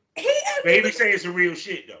trip. Baby say it's a real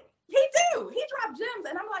shit though. He do. He dropped gems,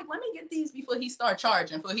 and I'm like, let me get these before he start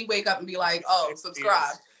charging. Before he wake up and be like, oh,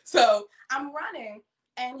 subscribe. So I'm running,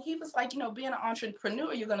 and he was like, being an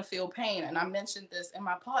entrepreneur, you're gonna feel pain. And I mentioned this in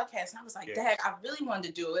my podcast, and I was like, Dag, I really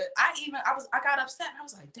wanted to do it. I got upset, and I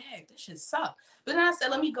was like, Dag, this shit suck. But then I said,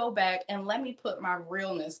 let me go back and let me put my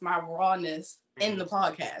realness, my rawness in the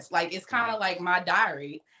podcast. Like it's kind of like my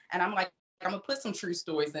diary, and I'm like, I'm gonna put some true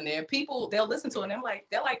stories in there. People, they'll listen to it and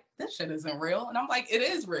they're like, this shit isn't real. And I'm like, it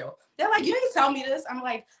is real. They're like, you didn't tell me this. I'm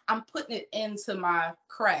like, I'm putting it into my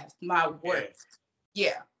craft, my work.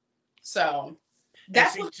 Yeah. So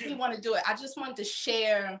that's what we want to do it. I just wanted to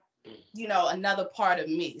share, another part of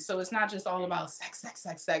me. So it's not just all about sex.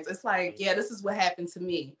 It's like, this is what happened to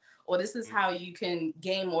me. Or this is how you can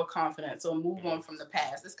gain more confidence or move on from the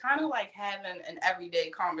past. It's kind of like having an everyday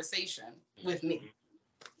conversation with me.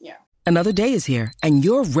 Yeah. Another day is here, and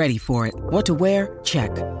you're ready for it. What to wear? Check.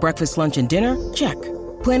 Breakfast, lunch, and dinner? Check.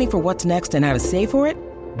 Planning for what's next and how to save for it?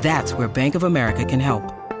 That's where Bank of America can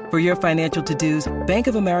help. For your financial to-dos, Bank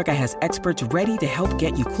of America has experts ready to help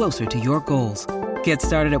get you closer to your goals. Get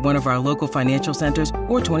started at one of our local financial centers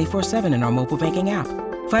or 24/7 in our mobile banking app.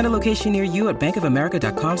 Find a location near you at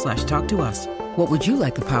bankofamerica.com/talktous. What would you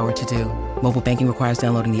like the power to do? Mobile banking requires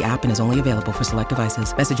downloading the app and is only available for select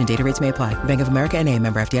devices. Message and data rates may apply. Bank of America N.A.,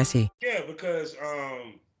 member FDIC. Yeah, because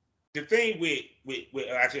the thing with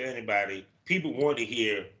actually anybody, people want to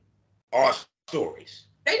hear our stories.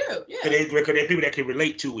 They do, yeah. Because they're people that can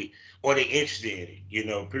relate to it or they're interested in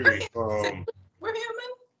it, period. We're human.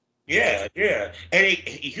 Yeah. And it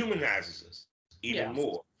humanizes us even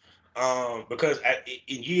more. Because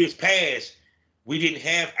in years past, we didn't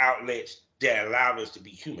have outlets that allowed us to be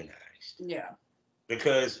humanized. Yeah.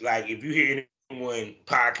 Because, like, if you hear anyone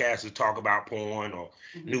podcasters talk about porn or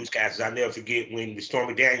newscasters, I'll never forget when the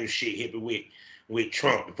Stormy Daniels shit hit me with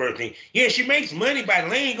Trump. The first thing, she makes money by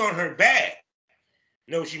laying on her back.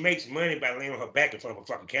 No, she makes money by laying on her back in front of a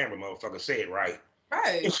fucking camera, motherfucker. Say it right.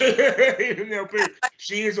 Right.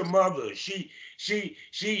 She is a mother. She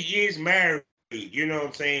is married. You know what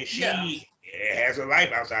I'm saying? She has a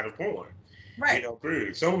life outside of porn. Right.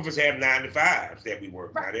 Period. Some of us have 9 to 5s that we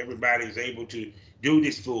work. Right. Not everybody's able to do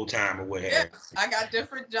this full time or what have you. I got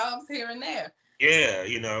different jobs here and there. Yeah,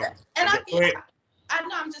 And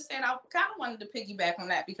I'm just saying, I kind of wanted to piggyback on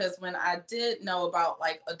that because when I did know about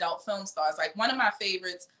like adult film stars, like one of my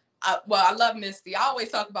favorites, I love Misty. I always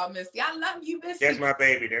talk about Misty. I love you, Misty. That's my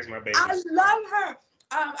baby. I love her.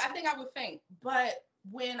 I think I would faint. But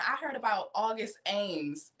when I heard about August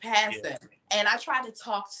Ames passing, and I tried to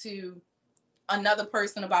talk to another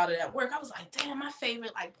person about it at work, I was like, damn, my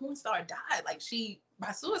favorite like porn star died. Like she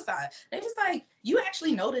by suicide. They was like, you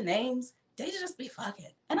actually know the names? They just be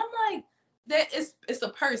fucking. And I'm like, it's a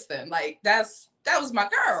person. Like that was my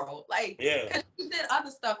girl. Like, cause she did other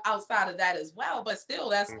stuff outside of that as well. But still,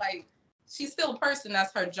 that's like, she's still a person.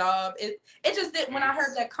 That's her job. It just did. When I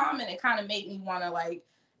heard that comment, it kind of made me want to like,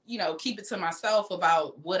 keep it to myself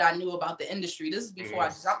about what I knew about the industry. This is before I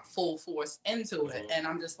jumped full force into it. And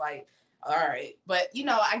I'm just like, all right. But,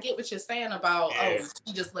 I get what you're saying about,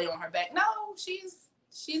 she just lay on her back. No, she's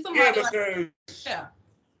a mother.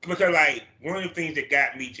 Because, like, one of the things that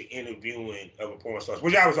got me to interviewing other porn stars,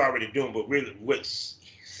 which I was already doing, but really what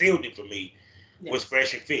sealed it for me was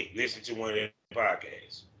Fresh and Fit. Listen to one of their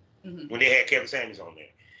podcasts when they had Kevin Samuels on there.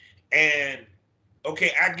 And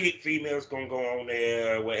okay, I get females gonna go on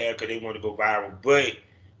there, whatever, because they want to go viral. But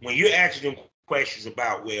when you're asking them questions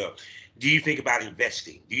about, well, do you think about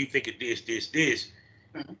investing? Do you think of this, this, this?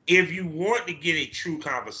 Mhm. If you want to get a true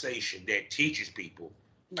conversation that teaches people,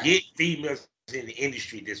 Right. get females in the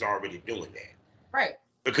industry that's already doing that. Right.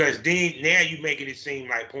 Because then now you're making it seem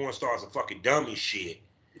like porn stars are fucking dumb as shit.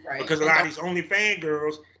 Right. Because a lot of these OnlyFans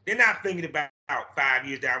girls, they're not thinking about 5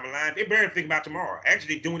 years down the line. They're barely thinking about tomorrow.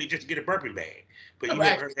 Actually, they're doing it just to get a burping bag. But you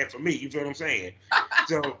never heard that from me. You feel what I'm saying?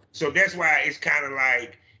 So that's why it's kind of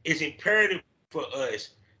like it's imperative for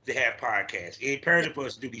us to have podcasts. It's imperative for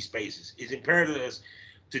us to do these spaces. It's imperative for us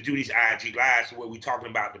to do these IG lives where we're talking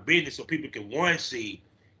about the business so people can, one, see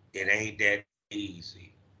it ain't that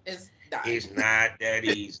easy. It's not that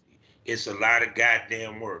easy. It's a lot of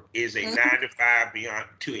goddamn work. It's a 9 to 5 beyond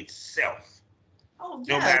to itself. Oh,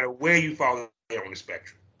 yeah. No matter where you fall on the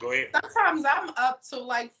spectrum. Go ahead. Sometimes I'm up till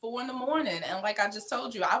like 4 a.m. and like I just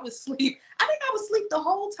told you, I would sleep. I think I would sleep the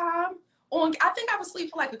whole time. I think I would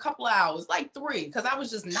sleep for like a couple of hours, like 3, because I was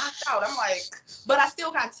just knocked out. I'm like, but I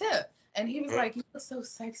still got tip. And he was like, "You look so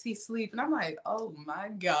sexy, sleep." And I'm like, "Oh my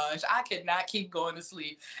gosh, I could not keep going to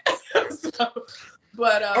sleep."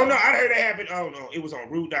 But oh no, I heard that happen. Oh no, it was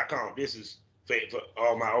on Rude.com. This is for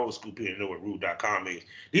all my old school people know what Rude.com is.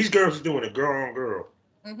 These girls are doing a girl on girl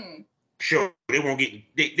show. They won't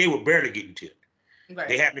get. They were barely getting tipped. Right.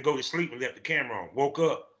 They happened to go to sleep and left the camera on. Woke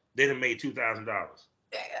up, they done made $2,000.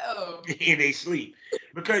 Damn. In they sleep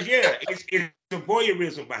because it's a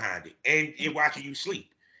voyeurism behind it, and it watching you sleep.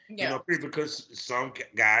 Yeah. You know, because some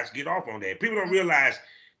guys get off on that. People don't realize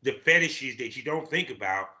the fetishes that you don't think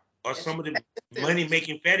about are some of the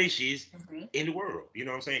money-making fetishes in the world. You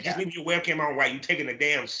know what I'm saying? Just leave your webcam on while you taking a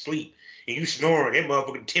damn sleep and you snoring. That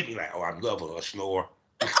motherfucker tipping like, oh, I'm loving her snore.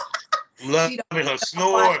 I'm loving her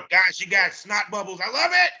snore. God, she got snot bubbles. I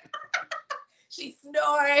love it. She's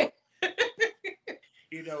snoring.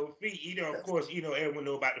 You know, feet. You know, of course, you know everyone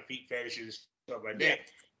know about the feet fetishes and stuff like that.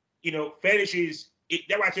 You know, fetishes.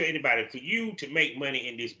 That's why I tell anybody, for you to make money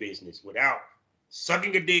in this business without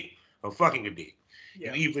sucking a dick or fucking a dick,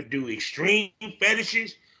 you either do extreme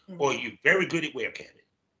fetishes or you're very good at webcamming.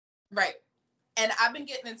 Right. And I've been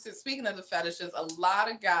getting into, speaking of the fetishes, a lot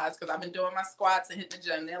of guys, because I've been doing my squats and hitting the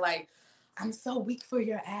gym, they're like, "I'm so weak for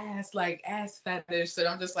your ass, like ass fetish." And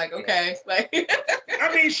I'm just like, okay. Like,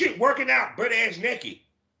 I mean, shit, working out butt ass naked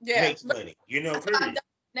makes money, you know, period.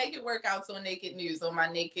 Naked workouts on Naked News on my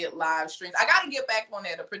Naked live streams. I got to get back on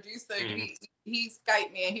there. The producer, he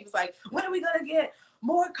Skyped me and he was like, "When are we going to get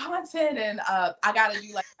more content?" And I got to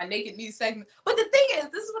do like my Naked News segment. But the thing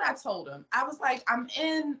is, this is what I told him. I was like, I'm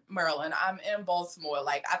in Maryland. I'm in Baltimore.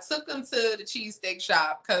 Like, I took him to the cheesesteak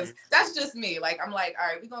shop because that's just me. Like, I'm like, all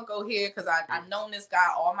right, we're going to go here because I've known this guy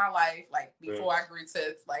all my life, like before I grew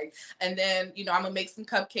tits. Like, and then, you know, I'm going to make some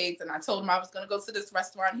cupcakes. And I told him I was going to go to this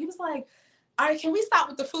restaurant. He was like, "All right, can we stop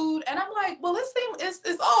with the food?" And I'm like, "Well,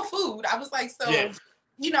 it's all food." I was like, "So,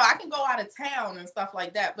 you know, I can go out of town and stuff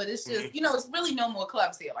like that, but it's just, you know, it's really no more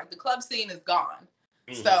clubs here. Like the club scene is gone."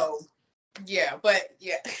 So, yeah, but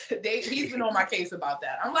yeah, he's been on my case about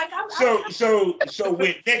that. I'm like, so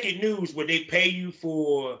with Naked News, would they pay you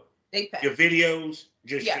for your videos?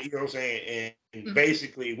 Just you know what I'm saying? And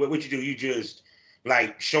basically, what you do? You just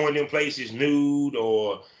like showing them places nude,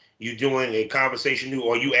 or you doing a conversation nude,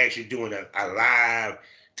 or you actually doing a live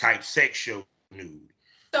type sex show nude?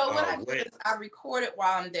 So what I do is I record it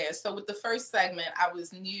while I'm there. So with the first segment, I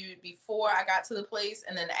was nude before I got to the place,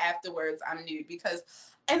 and then afterwards I'm nude because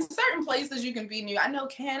in certain places you can be nude. I know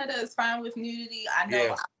Canada is fine with nudity. I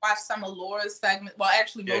know I watched some of Laura's segments. Well,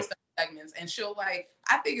 actually most of the segments, and she'll like,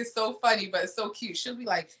 I think it's so funny, but it's so cute. She'll be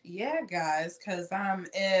like, "Yeah, guys, because I'm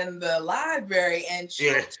in the library," and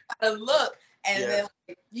she'll try to look and then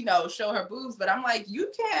like, you know, show her boobs. But I'm like,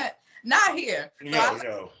 you can't, not here.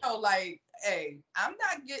 So no. Like, hey, I'm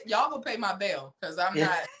not getting, y'all gonna pay my bail because I'm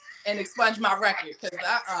not, and expunge my record because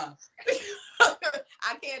I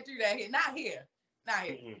can't do that here. Not here.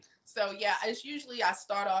 So yeah, it's usually I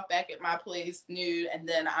start off back at my place nude, and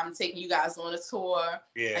then I'm taking you guys on a tour,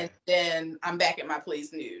 and then I'm back at my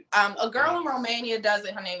place nude. A girl in Romania does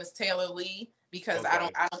it. Her name is Taylor Lee, because I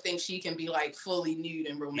don't think she can be like fully nude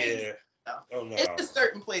in Romania. So it's a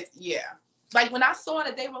certain place. Like when I saw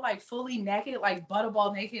that they were like fully naked, like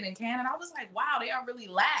butterball naked in Canada, I was like, wow, they are really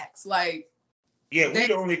lax. Like, we're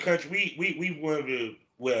the only country we one of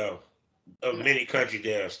the many countries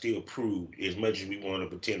that are still prude as much as we want to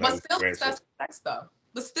pretend. But still obsessed with sex stuff.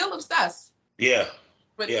 But still obsessed.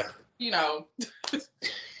 But you know.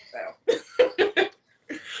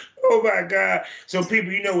 Oh my God! So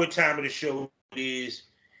people, you know what time of the show it is.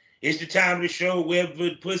 It's the time of the show where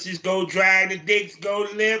the pussies go dry and the dicks go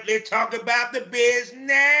limp. Let's talk about the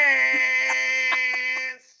business.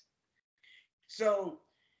 So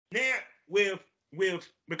now with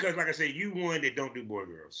because like I said, you one that don't do boy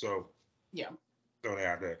girls. So yeah. Throw that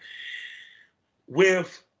out there.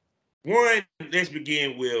 With one, let's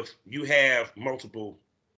begin with you have multiple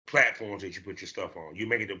platforms that you put your stuff on. You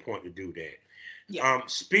make it a point to do that. Yeah.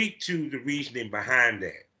 Speak to the reasoning behind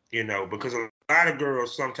that, because a lot of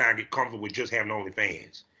girls sometimes get comfortable with just having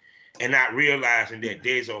OnlyFans and not realizing that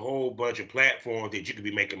there's a whole bunch of platforms that you could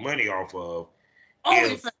be making money off of.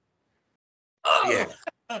 OnlyFans. Yeah.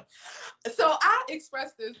 So I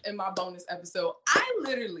expressed this in my bonus episode. I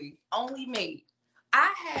literally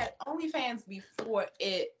I had OnlyFans before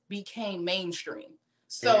it became mainstream.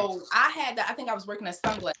 So I had that. I think I was working at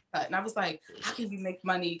Sunglass Hut, and I was like, "How can you make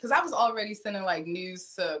money?" Because I was already sending like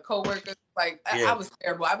news to coworkers. Like I was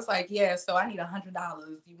terrible. I was like, "Yeah, so I need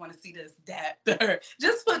 $100. You want to see this, that,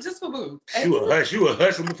 just for booze." You were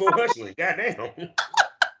hustling before hustling. Goddamn.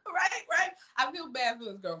 Right. I feel bad for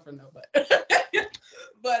his girlfriend though,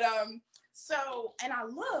 but so, and I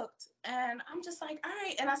looked and I'm just like, all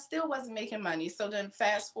right, and I still wasn't making money. So then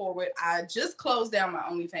fast forward, I just closed down my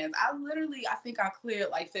OnlyFans. I think I cleared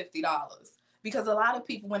like $50 because a lot of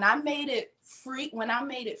people, when I made it free,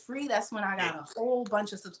 that's when I got a whole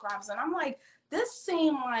bunch of subscribers. And I'm like, this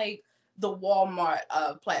seemed like the Walmart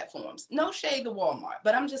platforms. No shade to Walmart,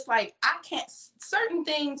 but I'm just like, certain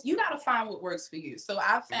things, you got to find what works for you. So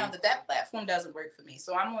I found that platform doesn't work for me.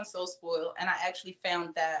 So I'm on So Spoiled, and I actually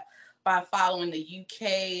found that by following the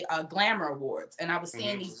UK Glamour Awards. And I was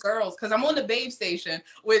seeing these girls, because I'm on the Babe Station,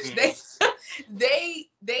 which they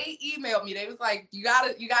emailed me. They was like, you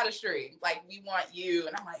gotta stream. Like, we want you.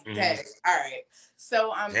 And I'm like, dang, all right.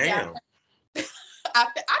 So damn. Yeah,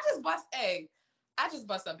 I just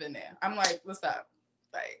bust up in there. I'm like, what's up?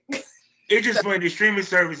 Like, it's just funny. The streaming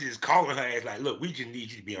services calling her ass like, look, we just need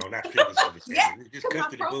you to be on that streaming service. Yeah, just cut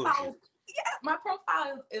to the bullshit. Yeah, my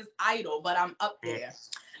profile is idle, but I'm up there.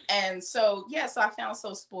 And so, so I found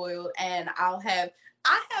So Spoiled, and I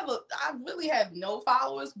really have no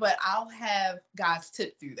followers, but I'll have guys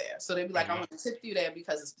tip through there. So they'd be like, I want to tip through there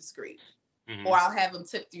because it's discreet. Or I'll have them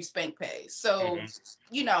tip through SpankPay. So, and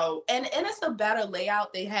it's a better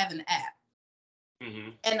layout. They have an app.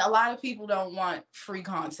 And a lot of people don't want free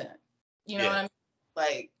content. You know what I mean?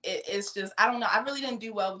 Like, it's just, I don't know. I really didn't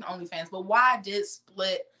do well with OnlyFans, but why I did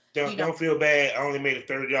split. Don't feel bad. I only made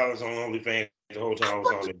 $30 on OnlyFans the whole time I was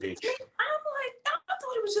on the bitch. I'm like, I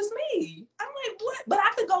thought it was just me. I'm like, what? But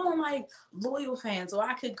I could go on like Loyal Fans, or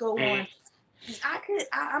I could go on.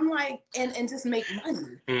 I'm like, and just make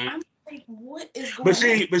money. I'm like, what is going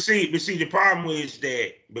on? But see, the problem is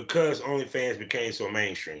that because OnlyFans became so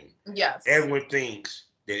mainstream, everyone thinks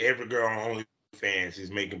that every girl on OnlyFans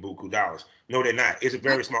is making buku dollars. No, they're not. It's a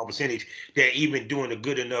very small percentage that even doing a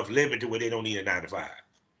good enough living to where they don't need a 9 to 5.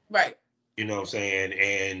 Right. You know what I'm saying?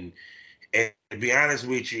 And to be honest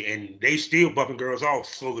with you, and they still bumping girls off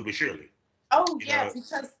slowly but surely. Oh, yes,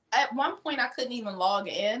 because at one point I couldn't even log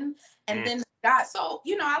in, and then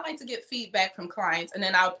I like to get feedback from clients, and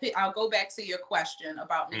then I'll go back to your question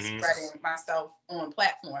about me spreading myself on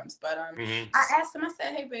platforms. But I asked him, I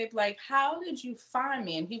said, hey babe, like, how did you find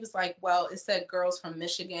me? And he was like, well, it said girls from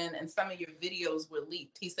Michigan, and some of your videos were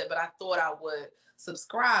leaked. He said, but I thought I would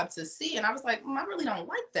subscribe to see. And I was like, I really don't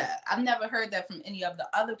like that. I've never heard that from any of the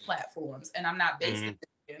other platforms, and I'm not based in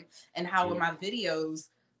Michigan. And how were my videos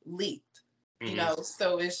leaked? You know,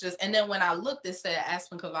 so it's just, and then when I looked, it said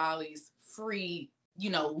Aspen Cavalli's free,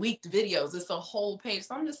 leaked videos. It's a whole page.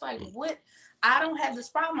 So I'm just like, what? I don't have this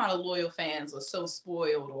problem out of Loyal Fans or So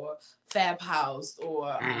Spoiled or Fab House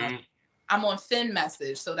or I'm on Fin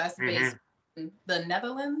Message. So that's based in the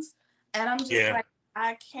Netherlands. And I'm just like,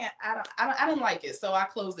 I don't like it. So I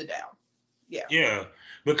closed it down. Yeah. Yeah.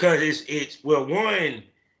 Because it's one,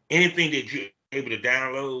 anything that you're able to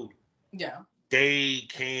download. Yeah. They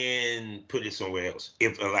can put it somewhere else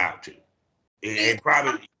if allowed to. And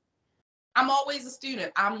probably. I'm always a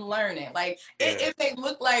student. I'm learning. Like, if they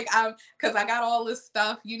look like because I got all this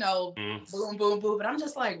stuff, boom, boom, boom. But I'm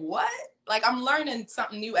just like, what? Like, I'm learning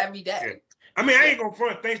something new every day. Yeah. I mean, I ain't gonna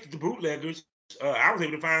front. Thanks to the bootleggers, I was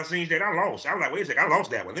able to find scenes that I lost. I was like, wait a second, I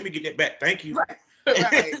lost that one. Let me get that back. Thank you. Right.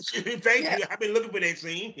 Thank you. I've been looking for that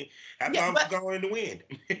scene. I thought it was going in the wind.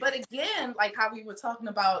 But again, like how we were talking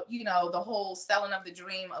about, the whole selling of the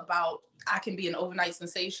dream about I can be an overnight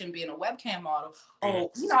sensation being a webcam model.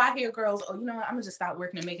 Oh, I hear girls, I'm gonna just stop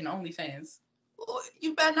working and making OnlyFans. Well,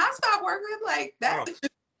 you better not stop working like that.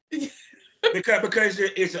 Because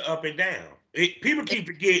it's an up and down. People keep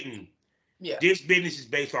forgetting. Yeah. This business is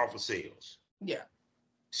based off of sales. Yeah.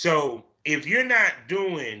 So if you're not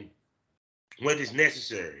doing what is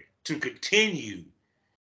necessary to continue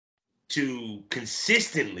to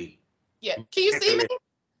consistently. Yeah. Can you see me?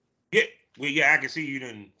 Yeah. Well, yeah, I can see you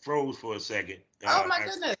done froze for a second. Oh my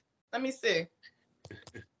goodness. Let me see.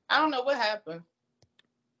 I don't know what happened.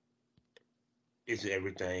 It's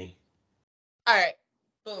everything. All right.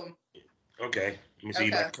 Boom. Okay. Let me see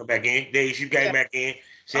you come back in. There you came back in.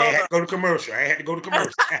 Say I had to go to commercial. I had to go to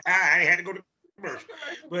commercial. I had to go to commercial.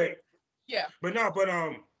 But yeah. But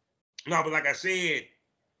like I said,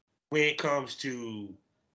 when it comes to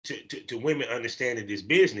women understanding this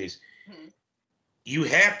business, you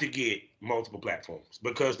have to get multiple platforms,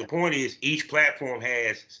 because the point is each platform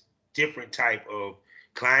has different type of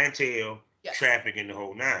clientele, traffic, and the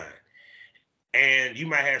whole nine. And you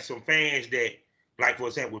might have some fans that, like for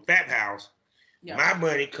example, with Fap House, my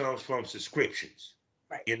money comes from subscriptions.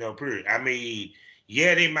 Right. Period. I mean,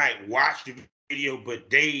 yeah, they might watch the video, but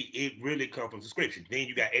it really comes from subscription. Then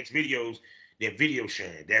you got X videos, that video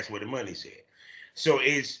sharing. That's where the money's at. So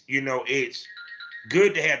it's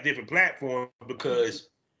good to have different platforms, because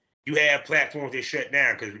you have platforms that shut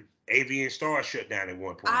down, because AVN Star shut down at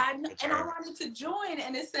one point. I wanted to join,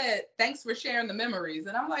 and it said, thanks for sharing the memories.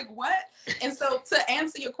 And I'm like, what? And so to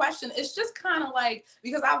answer your question, it's just kind of like,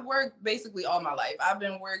 because I've worked basically all my life. I've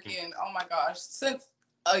been working, oh my gosh, since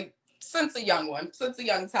a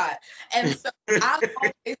young tot. And so I've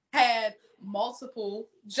always had multiple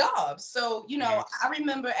jobs. So, I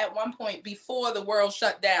remember at one point before the world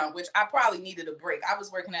shut down, which I probably needed a break. I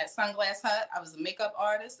was working at Sunglass Hut. I was a makeup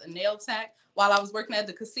artist, a nail tech. While I was working at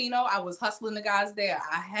the casino, I was hustling the guys there.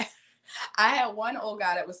 I had one old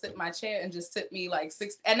guy that would sit in my chair and just tip me like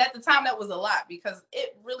 $6. And at the time that was a lot, because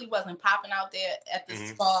it really wasn't popping out there at the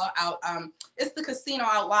spa out. It's the Casino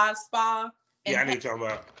Out Live Spa. And I know you're talking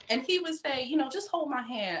about. And he would say, just hold my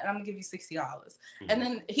hand and I'm gonna give you $60. And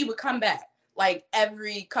then he would come back like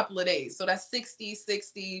every couple of days. So that's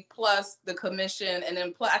 60 plus the commission, and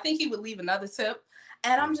then plus I think he would leave another tip.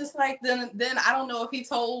 And I'm just like, then I don't know if he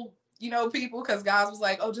told people, because guys was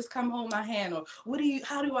like, oh, just come hold my hand, or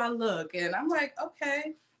how do I look? And I'm like,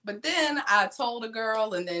 okay. But then I told a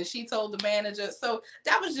girl, and then she told the manager. So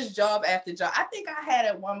that was just job after job. I think I had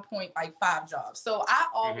at one point like 5 jobs. So I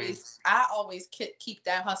always keep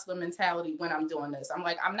that hustler mentality when I'm doing this. I'm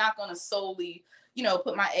like, I'm not going to solely,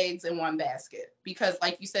 put my eggs in one basket, because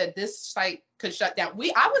like you said, this site could shut down.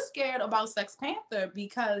 I was scared about Sex Panther,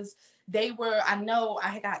 because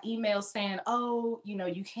I got emails saying, oh,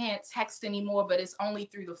 you can't text anymore, but it's only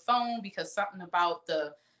through the phone, because something about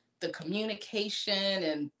the communication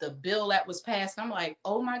and the bill that was passed. I'm like,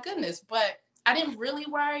 oh my goodness. But I didn't really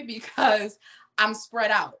worry, because I'm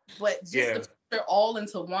spread out. But just to put all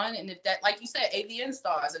into one, and if that, like you said, AVN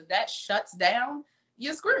Stars, if that shuts down,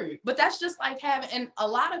 you're screwed. But that's just like and a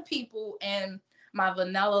lot of people in my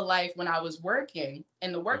vanilla life, when I was working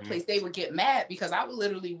in the workplace, they would get mad, because I would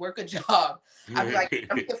literally work a job. I'd be like,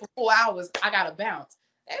 I'm here for 4 hours, I gotta bounce.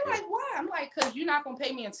 They're like, why? I'm like, because you're not going to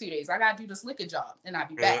pay me in 2 days. I got to do this liquor job, and I'll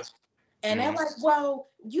be back. And they're like, well,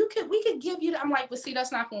 we could give you I'm like, but see,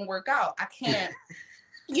 that's not going to work out. I can't,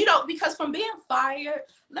 because from being fired,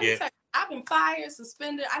 let me tell you, I've been fired,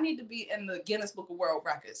 suspended. I need to be in the Guinness Book of World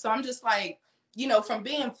Records. So I'm just like, from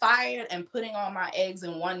being fired and putting all my eggs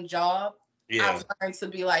in one job, I've learned to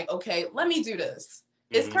be like, okay, let me do this.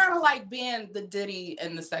 It's kind of like being the Diddy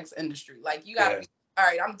in the sex industry. Like, you got to be, all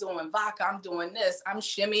right, I'm doing vodka, I'm doing this, I'm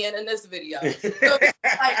shimmying in this video. So like,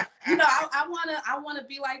 I wanna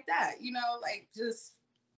be like that, like just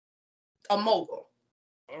a mogul.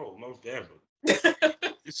 Oh, most definitely.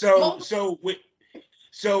 So with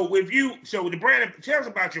the brand, tell us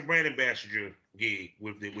about your brand ambassador gig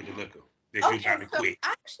with the liquor that you got to quit.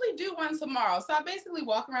 I actually do one tomorrow. So I basically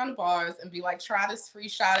walk around the bars and be like, try this free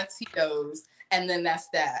shot of Tito's, and then that's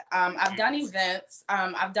that. I've done events.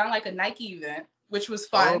 I've done like a Nike event, which was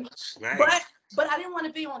fun. Oh, nice. But I didn't want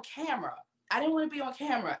to be on camera.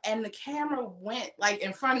 And the camera went like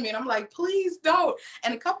in front of me, and I'm like, please don't.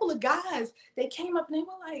 And a couple of guys, they came up and they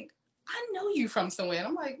were like, I know you from somewhere. And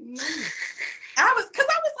I'm like, no. I was like,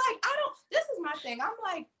 this is my thing. I'm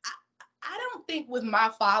like, I don't think with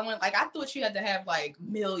my following, like, I thought you had to have like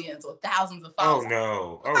millions or thousands of followers. Oh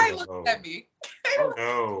no. They looked at me. Oh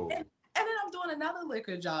no. And then I'm doing another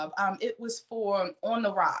liquor job. It was for On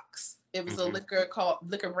the Rocks. It was a liquor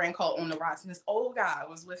brand called On the Rocks. And this old guy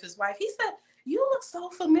was with his wife. He said, you look so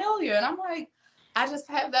familiar. And I'm like, I just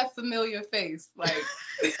have that familiar face. Like,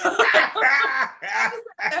 that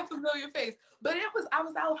familiar face. But I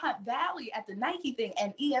was out Hunt Valley at the Nike thing,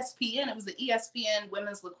 and ESPN, it was the ESPN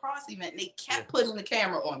women's lacrosse event, and they kept putting the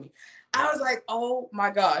camera on me. I was like, oh my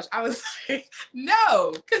gosh. I was like,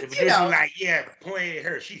 no, because you know, like, yeah, point at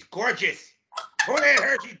her. She's gorgeous. Point at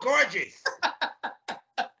her. She's gorgeous.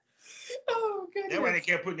 Oh goodness. That's why they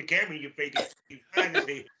kept putting the camera in your face. But that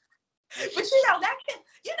can,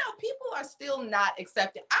 people are still not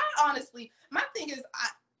accepted. I honestly, my thing is,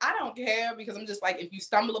 I don't care, because I'm just like, if you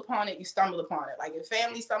stumble upon it, you stumble upon it. Like, if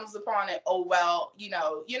family stumbles upon it, oh well, you're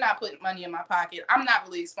not putting money in my pocket. I'm not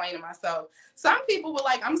really explaining myself. Some people were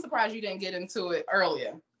like, I'm surprised you didn't get into it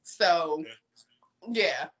earlier. So,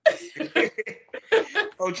 yeah.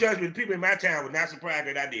 Oh, trust me, people in my town were not surprised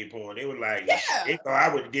that I did porn. They were like, they thought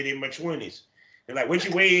I would have did it in my 20s. They're like, what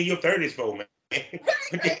you weigh in your 30s for, man?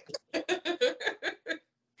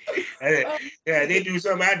 Yeah, they do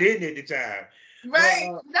something I didn't at the time. Right.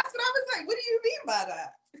 That's what I was like. What do you mean by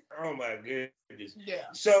that? Oh my goodness. Yeah.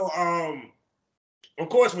 So, of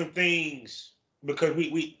course, when things, because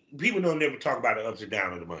we people don't never talk about the ups and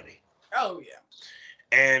downs of the money. Oh yeah.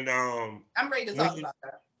 And I'm ready to talk about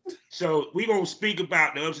that. So we're gonna speak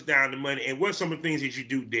about the ups and downs of the money and what some of the things that you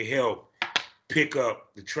do to help pick up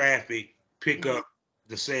the traffic, pick up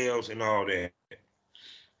the sales, and all that.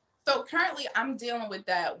 So currently, I'm dealing with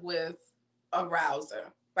that with Arouser.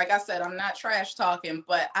 Like I said, I'm not trash talking,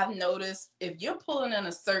 but I've noticed if you're pulling in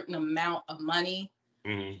a certain amount of money,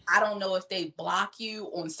 I don't know if they block you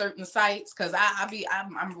on certain sites, because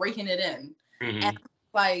I'm raking it in. And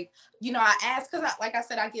like, I ask, because like I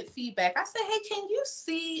said, I get feedback. I say, hey, can you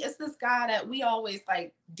see, it's this guy that we always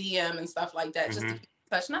like DM and stuff like that, just to keep in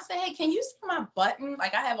touch. And I say, hey, can you see my button?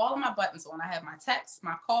 Like, I have all of my buttons on. I have my text,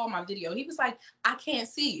 my call, my video. He was like, I can't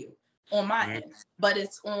see you on my end, but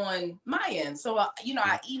it's on my end. So, I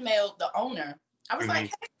emailed the owner. I was like,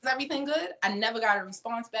 hey, is everything good? I never got a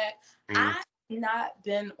response back. I've not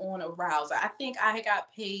been on Arouser. I think I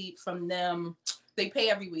got paid from them. They pay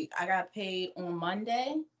every week. I got paid on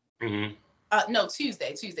Monday. No,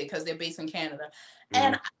 Tuesday, because they're based in Canada.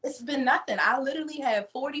 And it's been nothing. I literally had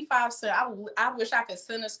 45 cents. I wish I could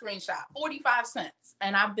send a screenshot. 45 cents.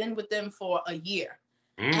 And I've been with them for a year.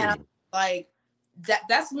 And I'm like,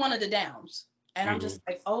 that's one of the downs. And I'm just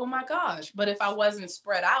like, oh my gosh. But if I wasn't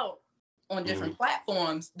spread out on different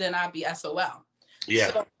platforms, then I'd be SOL.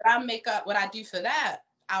 Yeah. So what I do for that,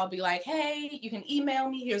 I'll be like, hey, you can email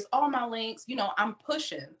me. Here's all my links. I'm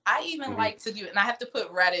pushing. I even like to do it. And I have to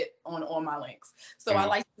put Reddit on all my links. So I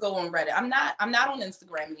like to go on Reddit. I'm not on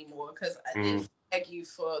Instagram anymore, because they tag you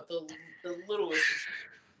for the littlest.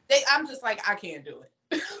 I'm just like, I can't do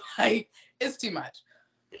it. Like, it's too much.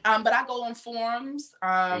 But I go on forums.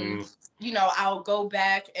 I'll go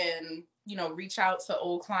back and, reach out to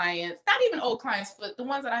old clients, not even old clients, but the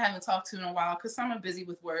ones that I haven't talked to in a while, because some are busy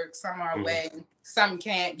with work, some are away, some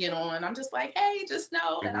can't get on. I'm just like, hey, just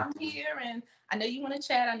know that I'm here, and I know you want to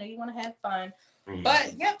chat. I know you want to have fun.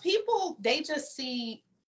 But yeah, people, they just see,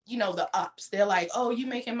 the ups. They're like, oh, you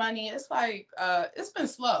making money. It's like, it's been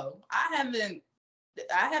slow. I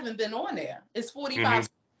haven't been on there. It's 45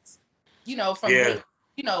 from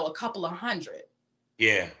a couple of hundred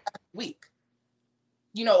a week,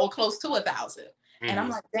 or close to 1,000. And I'm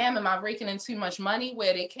like, damn, am I raking in too much money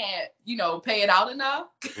where they can't, pay it out enough?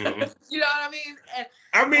 You know what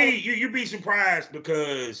I mean? You'd be surprised,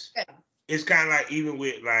 because it's kind of like, even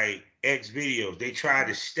with like X videos, they try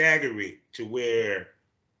to stagger it to where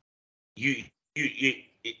you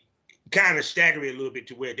kind of stagger it a little bit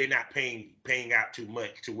to where they're not paying out too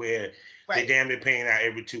much, to where they're damn near paying out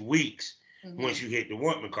every 2 weeks. Once you hit the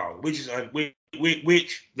whatchamacallit, which is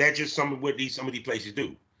which that's just some of these places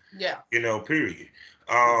do. Yeah. Period.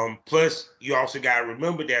 Plus, you also gotta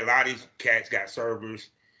remember that a lot of these cats got servers,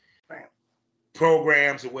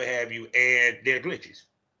 programs, or what have you, and they're glitches.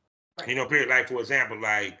 Period. Like, for example,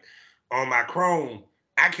 like on my Chrome,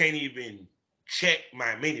 I can't even check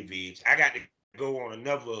my mini-vids. I got to go on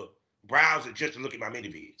another browser just to look at my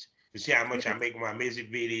mini-vids to see how much I make on my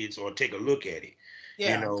music videos, or take a look at it.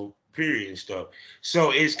 Period and stuff.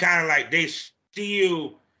 So it's kind of like they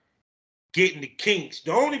still getting the kinks.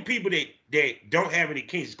 The only people that don't have any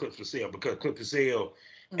kinks is Clips for Sale, because Clips for Sale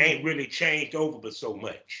ain't really changed over but so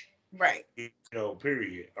much. Right.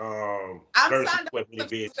 Period. I'm signed up for Clips for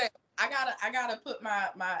Sale. I gotta put my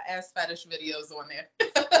ass fetish videos on there.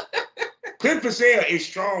 Clips for Sale is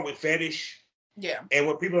strong with fetish. Yeah. And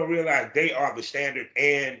what people don't realize, they are the standard,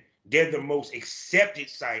 and they're the most accepted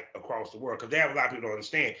site across the world, because they have a lot of people don't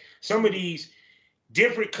understand. Some of these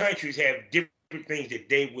different countries have different things that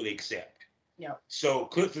they would accept. Yeah. So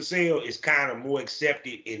Clips for Sale is kind of more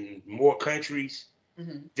accepted in more countries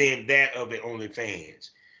than that of the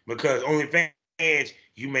OnlyFans. Because OnlyFans,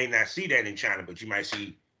 you may not see that in China, but you might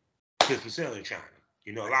see Clips for Sale in China.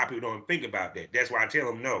 A lot of people don't think about that. That's why I tell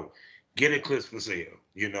them, no, get a Clips for Sale.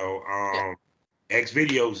 You know, X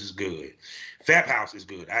Videos is good. Fap House is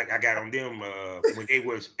good. I got on them when they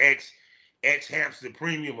was X Hamster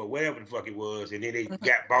Premium or whatever the fuck it was, and then they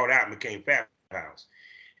got bought out and became Fap House.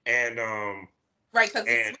 And right, because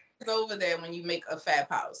it's over there when you make a Fap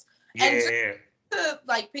House. Yeah. And just to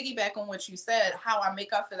like piggyback on what you said, how I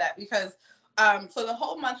make up for that, because for the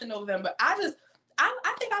whole month of November, I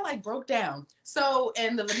think I like broke down. So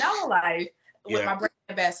in the vanilla life with my brand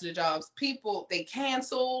ambassador jobs, people, they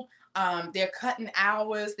canceled. They're cutting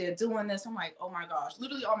hours. They're doing this. I'm like, oh my gosh,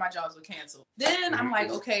 literally all my jobs were canceled. Then I'm like,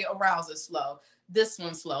 okay, Arousal slow. This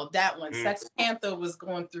one's slow. That one. Sex Panther was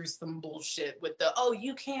going through some bullshit with the, oh,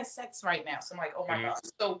 you can't sex right now. So I'm like, oh my gosh.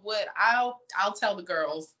 So what I'll tell the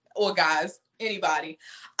girls or guys, anybody,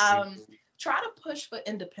 try to push for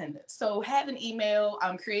independence. So have an email,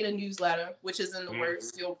 create a newsletter, which is in the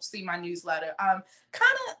works. You'll see my newsletter. I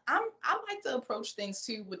like to approach things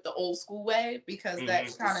too with the old school way, because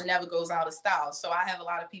that kind of never goes out of style. So I have a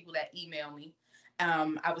lot of people that email me.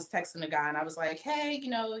 I was texting a guy and I was like, hey,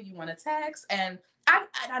 you want to text? And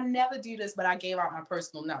I never do this, but I gave out my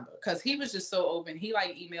personal number because he was just so open. He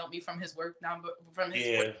like emailed me from his work number, from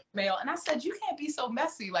his work mail. And I said, you can't be so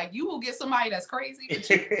messy. Like, you will get somebody that's crazy.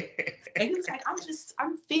 And he was like,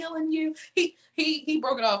 I'm feeling you. He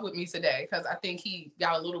broke it off with me today because I think he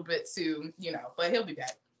got a little bit too, but he'll be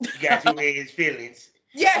back. He got you in his feelings.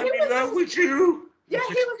 Yeah, I'm in love with you. Yeah,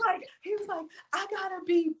 he was like, I gotta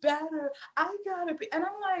be better. I gotta be, and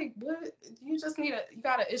I'm like, but you just you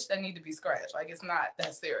got an itch that need to be scratched. Like, it's not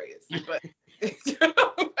that serious, but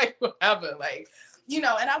like whatever, like, and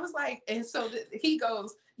I was like, and so he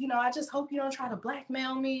goes, I just hope you don't try to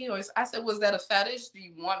blackmail me. Or I said, was that a fetish? Do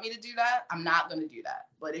you want me to do that? I'm not gonna do that.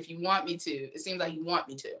 But if you want me to, it seems like you want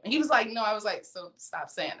me to. And he was like, no. I was like, so stop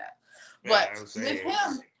saying that. But with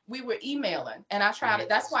him, we were emailing, and I tried it.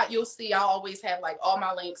 That's why you'll see I always have like all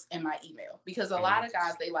my links in my email, because a lot of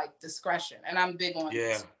guys, they like discretion, and I'm big on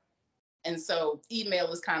this. And so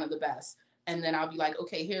email is kind of the best. And then I'll be like,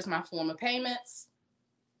 okay, here's my form of payments.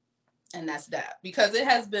 And that's that, because it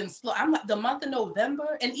has been slow. I'm like, the month of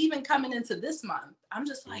November, and even coming into this month, I'm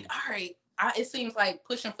just like, all right, it seems like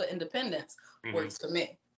pushing for independence works for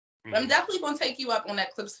me. I'm definitely going to take you up on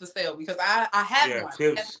that Clips for Sale, because I have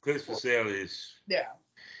one. Clips for Sale is. Yeah.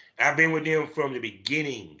 I've been with them from the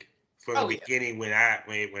beginning. When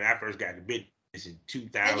I first got the business in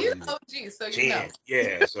 2000. And you OG, so you know.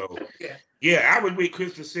 Yeah, so I was with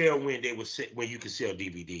Clips for Sale when you could sell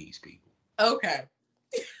DVDs, people. Okay.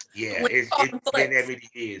 Yeah, it's been that many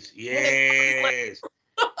years. Yes.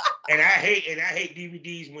 and I hate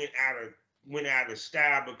DVDs went out of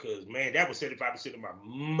style, because man, that was 75% of my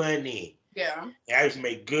money. Yeah. And I used to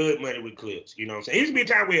make good money with clips. You know what I'm saying? It used to be a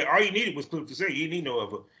time where all you needed was Clips for Sale. You didn't need no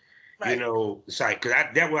other. Right. Site, because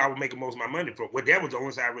that's where I was making most of my money from. Well, that was the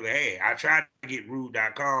only site I really had. I tried to get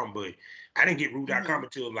Rude.com, but I didn't get Rude.com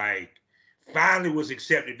until like finally was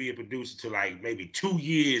accepted to be a producer to like maybe 2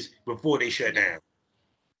 years before they shut down.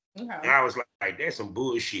 Okay. And I was like, that's some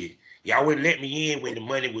bullshit. Y'all wouldn't let me in when the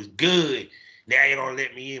money was good. Now you're gonna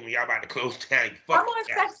let me in when y'all about to close down. I'm on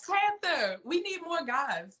Sex Panther. We need more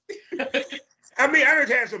guys. I mean, I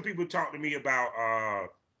just had some people talk to me about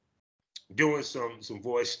doing some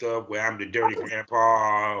voice stuff where I'm the dirty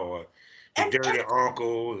grandpa or the dirty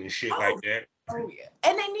uncle and shit like that. Oh yeah,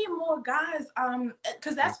 and they need more guys.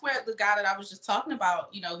 Because that's where the guy that I was just talking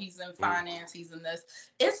about, he's in finance, he's in this.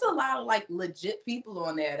 It's a lot of like legit people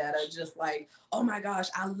on there that are just like, oh my gosh,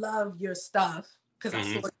 I love your stuff because I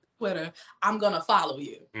saw it on Twitter. I'm gonna follow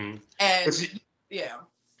you. And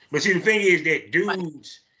But see, the thing is that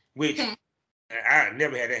dudes, which I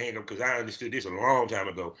never had that hang up, because I understood this a long time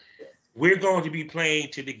ago. We're going to be playing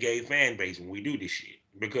to the gay fan base when we do this shit,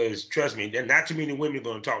 because trust me, not too many women are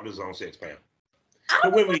going to talk to us on Sex Panther.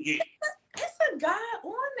 It's a guy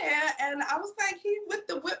on there, and I was like, he with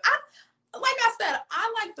the whip. Like I said,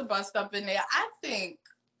 I like to bust up in there. I think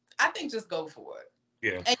just go for it.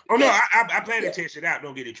 Yeah. And, I plan to test it out.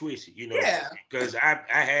 Don't get it twisted, Yeah. Because I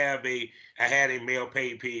had a male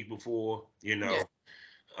paid pig before, Yeah.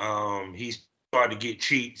 He's started to get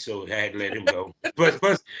cheap, so I had to let him go.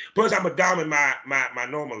 Plus I'm a dom in my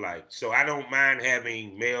normal life, so I don't mind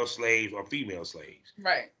having male slaves or female slaves.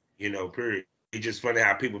 Right. Period. It's just funny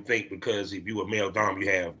how people think because if you a male dom, you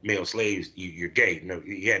have male slaves, you're gay. No,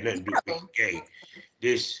 you had nothing to do with being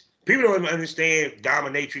gay. People don't understand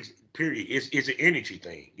dominatrix. Period. It's an energy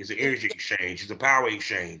thing. It's an energy exchange. It's a power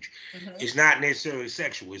exchange. It's not necessarily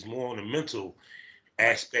sexual. It's more on the mental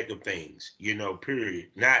aspect of things, period.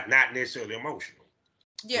 Not necessarily emotional.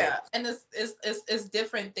 Yeah, but, and it's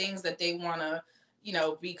different things that they want to you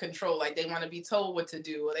know, be controlled. Like they want to be told what to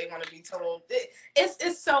do, or they want to be told.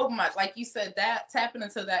 It's so much. Like you said, that tapping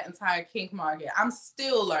into that entire kink market. I'm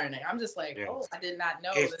still learning. I'm just like, oh, I did not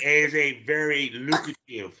know. It is a very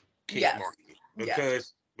lucrative kink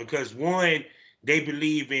market because one, they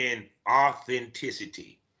believe in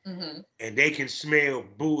authenticity, and they can smell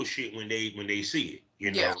bullshit when they see it. You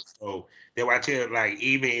know, so that's why I tell, like,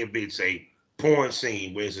 even if it's a porn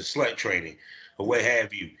scene where it's a slut training or what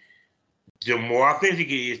have you, the more authentic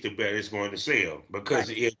it is, the better it's going to sell. Because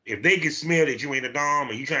if they can smell that you ain't a dom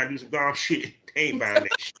and you trying to do some dom shit, they ain't buying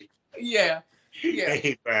that shit. They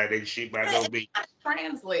ain't buying that shit by no means.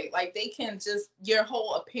 Translate, like they can just your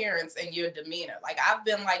whole appearance and your demeanor. Like I've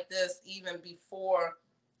been like this even before,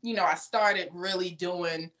 you know, I started really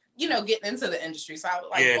doing, you know, getting into the industry. So I would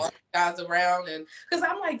like walk guys around, and because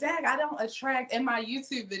I'm like, dang, I don't attract in my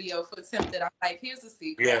YouTube video for Tempted. I'm like, here's the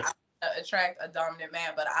secret. I attract a dominant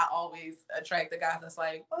man, but I always attract the guy that's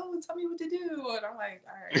like, oh, tell me what to do. And I'm like,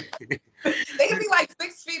 all right. They can be like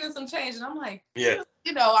 6 feet and some change, and I'm like,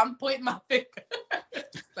 you know, I'm pointing my finger.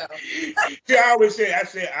 So.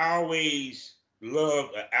 See, I always love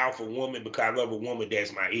an alpha woman because I love a woman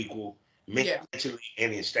that's my equal mentally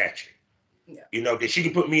and in stature. Yeah. You know, that she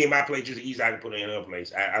can put me in my place just as easy as I can put her in her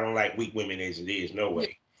place. I don't like weak women as it is, no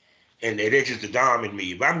way. And they're just the dom in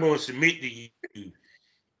me. If I'm going to submit to you,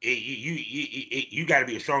 you got to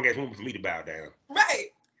be a strong ass woman for me to bow down. Right.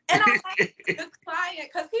 And I'm like, this client,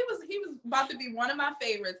 because he was about to be one of my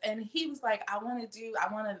favorites, and he was like, I want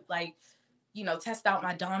to like, you know, test out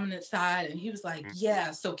my dominant side. And he was like,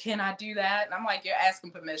 yeah, so can I do that? And I'm like, you're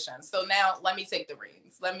asking permission. So now let me take the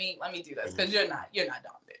reins. Let me do this, because you're not dominant.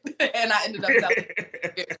 And I ended up telling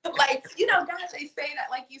you, like, you know, guys, they say that,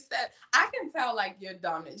 like you said, I can tell like you're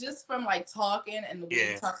dominant just from like talking and the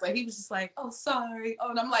way you talk. Like he was just like, oh, sorry. Oh,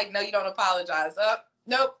 and I'm like, no, you don't apologize.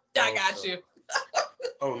 Nope, I got you.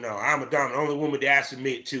 Oh no, I'm a dominant. The only woman that I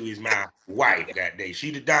submit to is my wife that day.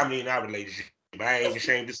 She the dominant in our relationship. I ain't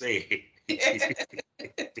ashamed to say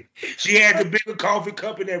it. She had the bigger coffee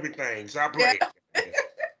cup and everything. So I played.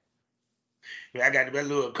 I got the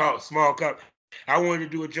little small cup. I wanted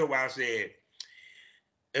to do a joke. I said,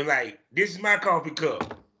 and like, this is my coffee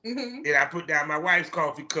cup. Then I put down my wife's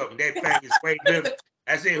coffee cup, and that thing is way bigger.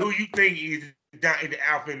 I said, who you think is the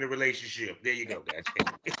alpha in the relationship? There you go, guys.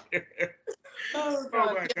 Oh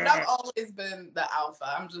my God. I've always been the alpha.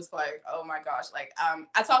 I'm just like, oh my gosh. Like,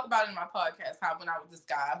 I talk about it in my podcast how when I was this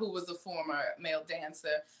guy who was a former male dancer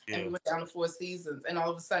and we went down to 4 seasons, and all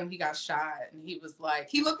of a sudden he got shot, and he was like,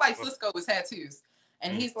 he looked like Cisco with tattoos,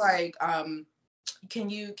 and he's like, can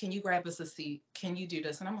you grab us a seat? Can you do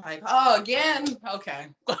this? And I'm like, oh, again? Okay.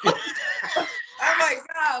 I'm like,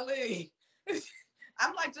 golly.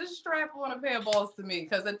 I'm like, just strap on a pair of balls to me,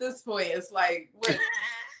 because at this point it's like, what?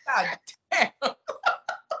 God damn.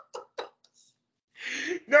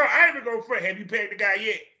 No, I ain't even go front. Have you pegged the guy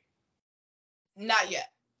yet? Not yet.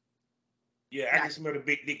 Yeah, I can smell the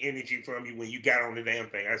big dick energy from you when you got on the damn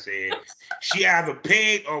thing. I said, she either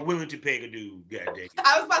pegged or willing to peg a dude. God dang it.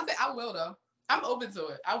 I was about to say, I will though. I'm open to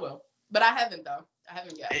it. I will. But I haven't though. I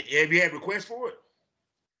haven't yet. Have you had requests for it?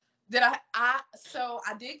 Did so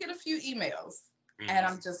I did get a few emails, and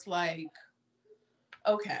I'm just like,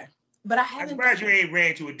 okay. But I haven't. I'm surprised you ain't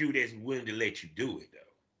ran to a dude that's willing to let you do it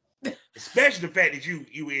though. Especially the fact that you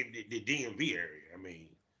in the DMV area. I mean.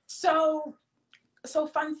 So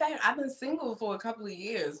fun fact, I've been single for a couple of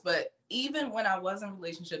years, but even when I was in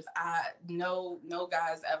relationships, no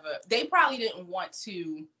guys ever. They probably didn't want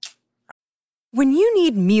to. When you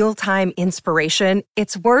need mealtime inspiration,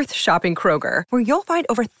 it's worth shopping Kroger, where you'll find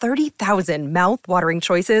over 30,000 mouth-watering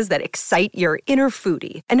choices that excite your inner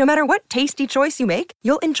foodie. And no matter what tasty choice you make,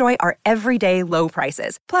 you'll enjoy our everyday low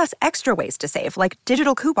prices, plus extra ways to save, like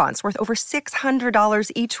digital coupons worth over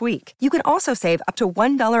 $600 each week. You can also save up to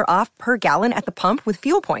 $1 off per gallon at the pump with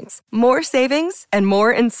fuel points. More savings and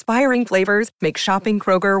more inspiring flavors make shopping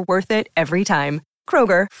Kroger worth it every time.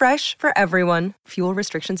 Kroger, fresh for everyone. Fuel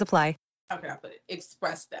restrictions apply. Okay, I put it,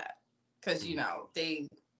 express that, because you know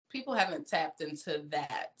people haven't tapped into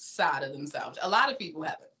that side of themselves. A lot of people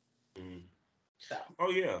haven't. So. Oh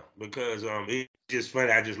yeah, because it's just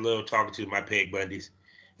funny. I just love talking to my peg buddies,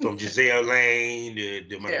 from Giselle Lane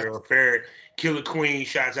to my girl Ferret, Killer Queen.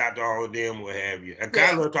 Shouts out to all of them, what have you. I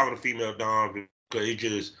kind of love talking to female doms because it's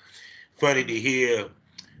just funny to hear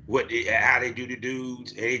how they do the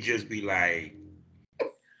dudes, and it just be like,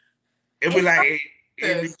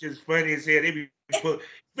 It's just funny as hell. They be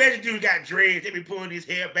especially dude got dreads. They be pulling his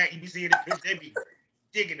hair back. You be seeing the picture. They be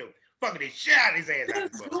digging him, fucking the shit out of his ass.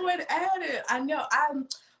 Just going at it. I know.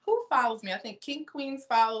 who follows me? I think King Queens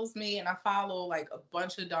follows me, and I follow like a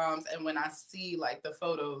bunch of doms. And when I see like the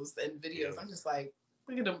photos and videos, I'm just like,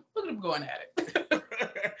 look at them going at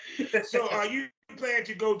it. So, are you planning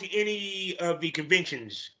to go to any of the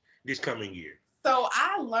conventions this coming year? So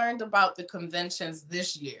I learned about the conventions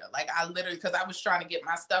this year. Like I literally, because I was trying to get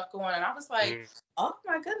my stuff going, and I was like, oh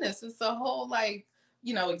my goodness, it's a whole like,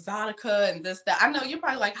 Exotica and this, that. I know you're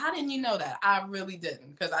probably like, how didn't you know that? I really didn't,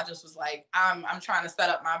 because I just was like, I'm trying to set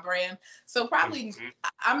up my brand. So probably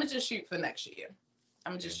I'm gonna just shoot for next year.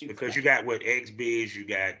 I'm gonna just shoot because you got what XBiz, you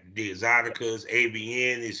got the Exoticas,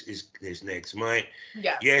 AVN is next month.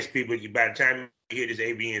 Yes, people. By the time you hear this,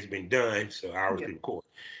 AVN's been done, so I was recording.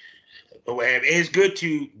 It's good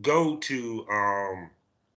to go to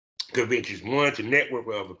conventions, one, to network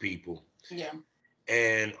with other people,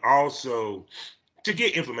 and also to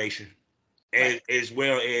get information, as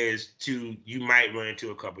well as you might run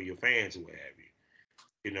into a couple of your fans or what have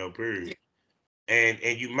you, period. And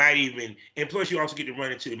you might even, and plus you also get to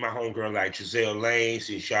run into my homegirl like Giselle Lane,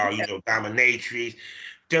 since y'all, dominatrix,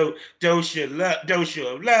 Dosha of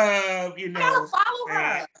love, I gotta follow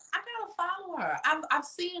her. I've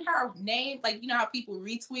seen her name, like, how people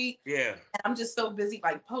retweet. Yeah. And I'm just so busy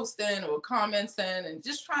like posting or commenting and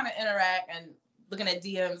just trying to interact and looking at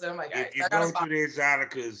DMs, and I'm like, if you go to the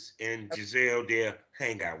Exoticas and Giselle there,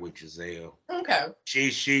 hang out with Giselle. Okay.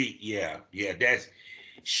 She's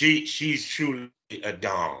truly a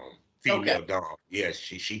dom, female dom. Yes,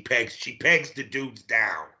 she pegs the dudes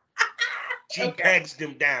down. She pegs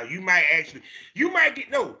them down. You might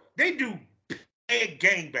get, they do peg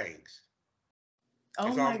gangbangs.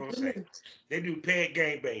 Oh my goodness. They do peg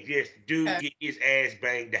gangbangs. Yes, the dude get his ass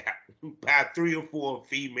banged out by 3 or 4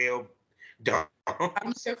 female doms.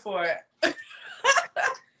 I'm here for it.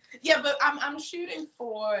 Yeah, but I'm shooting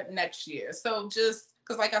for next year. So just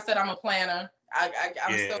because, like I said, I'm a planner.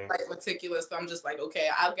 I'm so like meticulous. So I'm just like, okay,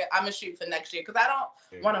 I'm gonna shoot for next year because I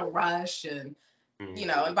don't want to rush, and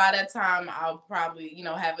and by that time I'll probably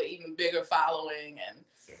have an even bigger following. And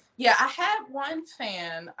I had one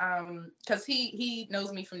fan because he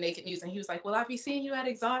knows me from Naked News, and he was like, "Will I be seeing you at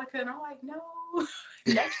Exotica?" And I'm like, "No."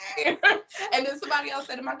 Next year. And then somebody else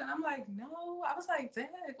said, I'm like, no. I was like, dang,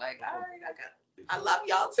 like, all right, I love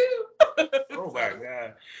y'all too. Oh my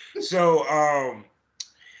God. So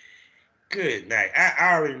good night.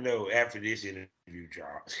 I already know after this interview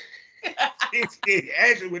drops.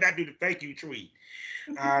 Actually, when I do the thank you tweet,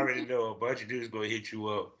 I already know a bunch of dudes gonna hit you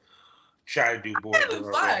up, try to do boy. I'm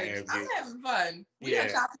having fun. We gotta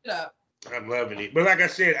chop it up. I'm loving it. But like I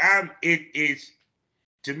said, it's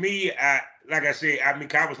to me, I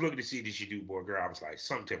was looking to see did she do boy girl. I was like,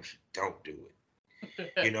 sometimes she don't do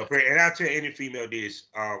it. And I'll tell any female this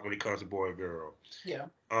when it comes to boy or girl. Yeah.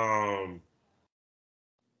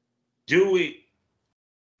 Do it.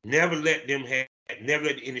 Never let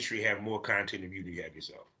the industry have more content than you have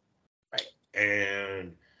yourself. Right.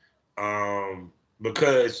 And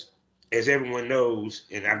because as everyone knows,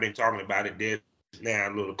 and I've been talking about it, there's now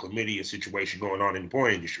a little chlamydia situation going on in the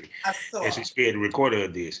porn industry. As we scared the recorder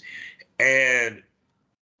of this. And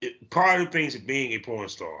part of the things of being a porn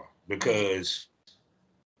star, because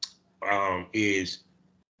is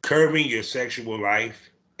curbing your sexual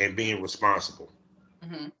life and being responsible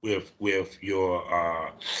with your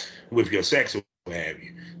sex or what have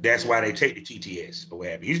you. That's why they take the TTS or what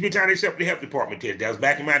have you. Used to be time they set up the health department test. That was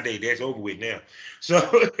back in my day. That's over with now. So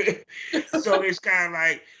it's kind of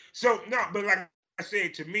like, but like I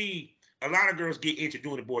said, to me, a lot of girls get into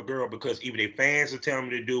doing the boy girl because either their fans are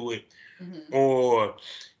telling them to do it, or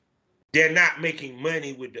they're not making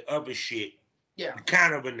money with the other shit. Yeah.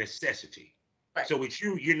 Kind of a necessity. Right. So with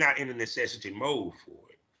you're not in a necessity mode for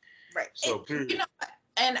it. Right. So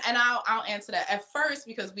and I'll answer that. At first,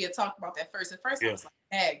 because we had talked about that first. At first, I was like,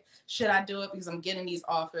 hey, should I do it? Because I'm getting these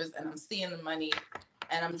offers and I'm seeing the money.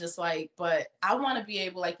 And I'm just like, but I want to be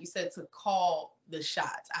able, like you said, to call the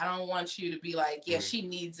shots. I don't want you to be like, yeah, she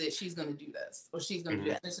needs it. She's going to do this or she's going to do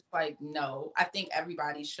that. And it's just like, no, I think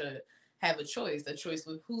everybody should have a choice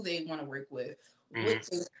with who they want to work with.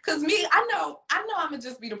 Because me, I know I'm going to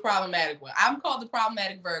just be the problematic one. I'm called the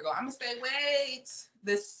problematic Virgo. I'm going to say, wait,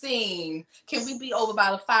 this scene, can we be over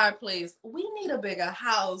by the fireplace? We need a bigger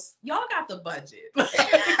house. Y'all got the budget.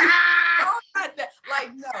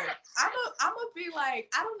 Like, no, I'm gonna be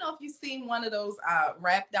like, I don't know if you've seen one of those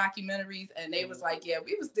rap documentaries, and they was like, yeah,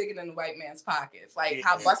 we was digging in the white man's pockets, like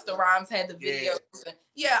how Busta Rhymes had the videos.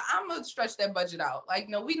 Yeah, I'm gonna stretch that budget out. Like,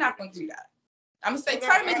 no, we're not gonna do that. I'm gonna say,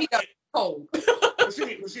 Terman, he got cold.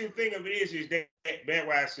 see, the thing of it is that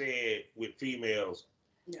why I said with females,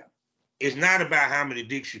 it's not about how many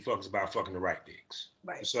dicks you fuck, it's about fucking the right dicks.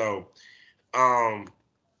 Right. So,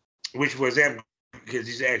 which for example, because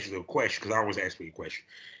this is actually a question, because I always ask me a question.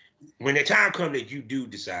 When the time comes that you do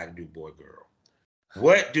decide to do boy girl,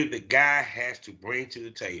 what do the guy has to bring to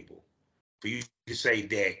the table for you to say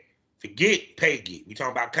that forget paid gig? We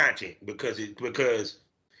talking about content because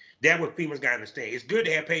that's what females gotta understand. It's good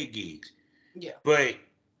to have paid gigs. Yeah. But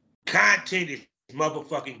content is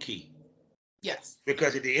motherfucking key. Yes.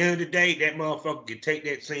 Because at the end of the day, that motherfucker can take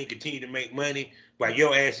that scene, continue to make money while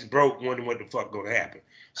your ass is broke, wondering what the fuck gonna happen.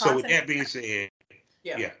 So with that being said,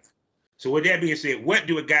 yeah. So with that being said, what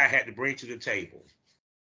do a guy have to bring to the table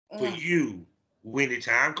for you when the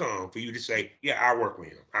time comes for you to say, yeah, I'll work with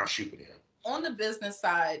him, I'll shoot with him? On the business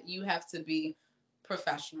side, you have to be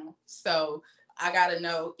professional. So I gotta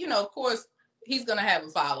know, of course, he's gonna have a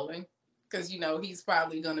following because he's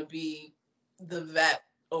probably gonna be the vet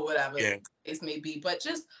or whatever the case may be. But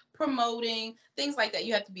just promoting things like that,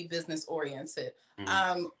 you have to be business oriented.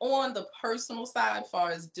 On the personal side, as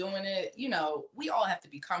far as doing it, we all have to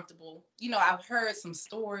be comfortable. I've heard some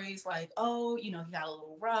stories like, oh, he got a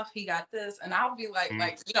little rough, he got this, and I'll be like,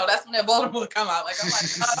 that's when that Baltimore come out. Like, I'm like,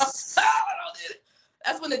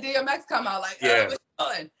 that's when the DMX come out. Like, what's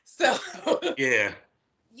going? So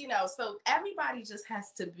so everybody just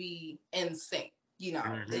has to be in sync. You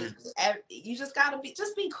just gotta be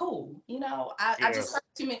cool. I just heard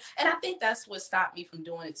too many, and I think that's what stopped me from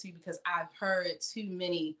doing it too, because I've heard too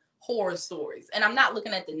many horror stories, and I'm not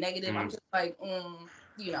looking at the negative. I'm just like, Well,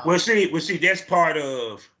 see, that's part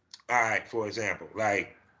of. All right, for example,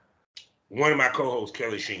 like one of my co-hosts,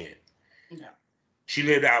 Kelly Sheehan. Yeah. She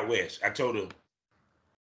lived out west. I told her,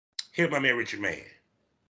 hit my man Richard Mann.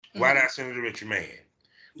 Why did I send her to Richard Mann?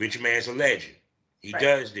 Richard Mann's a legend. He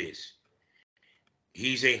does this.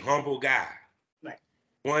 He's a humble guy. Right.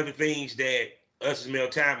 One of the things that us as male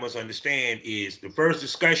talent must understand is the first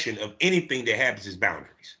discussion of anything that happens is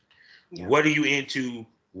boundaries. Yeah. What are you into?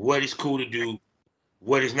 What is cool to do?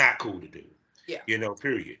 What is not cool to do? Yeah.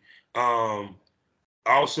 Period.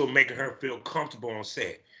 Also making her feel comfortable on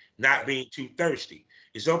set, not being too thirsty.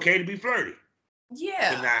 It's okay to be flirty.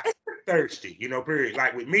 Yeah. But not thirsty, period.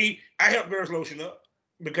 Like with me, I help girls lotion up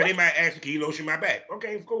because they might ask me, can you lotion my back?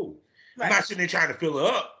 Okay, cool. Right. I'm not sitting there trying to fill her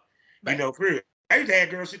up, period. I used to have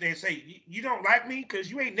girls sit there and say, "You don't like me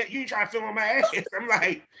because you ain't trying to fill on my ass." I'm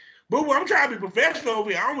like, "Boo, I'm trying to be professional over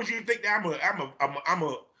here. I don't want you to think that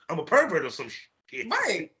I'm a pervert or some shit."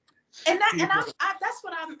 Right. And that's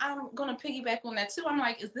what I'm gonna piggyback on that too. I'm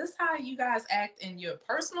like, is this how you guys act in your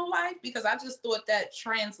personal life? Because I just thought that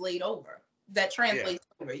translates over. Like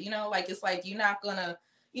it's like you're not gonna,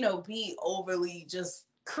 be overly just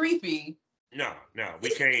creepy. No, we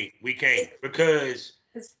can't because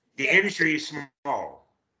the industry is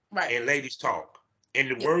small, right? And ladies talk,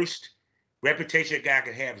 and the worst reputation a guy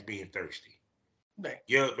can have is being thirsty, right?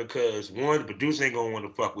 Yeah, because one, the producer ain't gonna want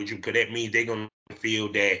to fuck with you because that means they're gonna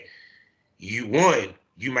feel that you might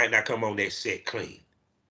not come on that set clean,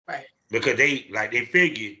 right? Because they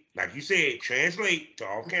figure, like you said, translate to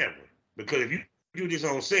off camera. Because if you do this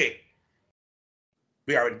on set,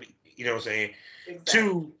 we already, you know what I'm saying. Exactly.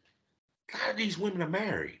 Two, a lot of these women are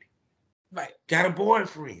married. Right. Got a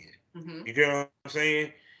boyfriend. Mm-hmm. You know what I'm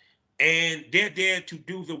saying? And they're there to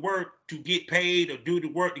do the work to get paid or do the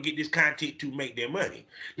work to get this content to make their money.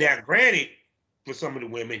 Now, granted, for some of the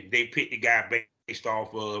women, they pick the guy based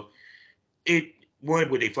off of it. One,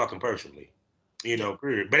 would they fucking personally?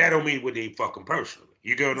 Period. But that don't mean would they fucking personally.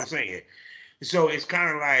 You get what I'm saying? So it's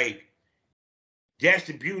kind of like, that's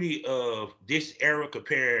the beauty of this era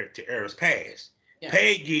compared to eras past. Yeah.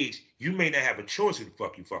 Paid gigs, you may not have a choice who the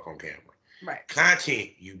fuck you fuck on camera. Right.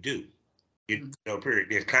 Content, you do. Period.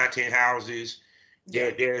 There's content houses.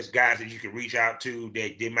 Yeah. There's guys that you can reach out to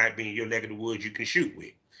that they might be in your neck of the woods you can shoot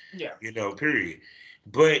with. Yeah. Period.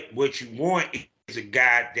 But what you want is a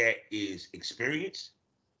guy that is experienced.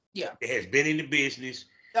 Yeah. That has been in the business.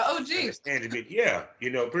 The OG. Yeah.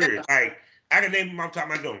 Period. Like, I can name him off the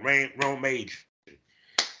top of my dome. Rome Major.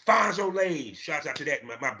 Fonzo Lays, shouts out to that,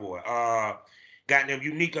 my boy. Got them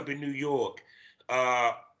Unique up in New York.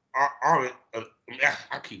 I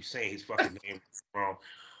keep saying his fucking name wrong.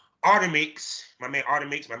 Artemix, my man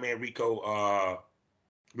Rico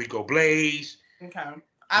Blaze. Okay.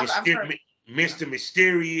 I've heard. Mr.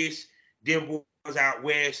 Mysterious, them boys out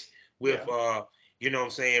west with Ruff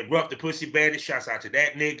the Pussy Bandit, shouts out to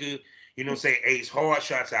that nigga. Ace Hard,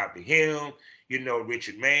 shouts out to him.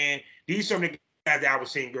 Richard Mann. These are some of the guys that I was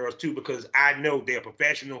seeing girls too, because I know they're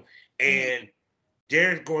professional and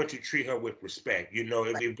they're going to treat her with respect.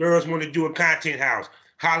 If girls want to do a content house,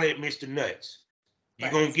 holler at Mr. Nuts. You're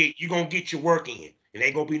gonna get your work in, and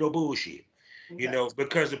ain't gonna be no bullshit. Okay.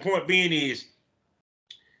 Because the point being is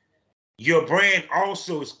your brand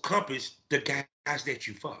also encompasses the guys that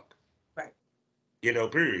you fuck. Right. You know,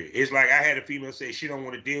 period. It's like I had a female say she don't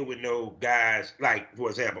want to deal with no guys. Like, for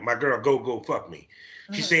example, my girl go fuck me.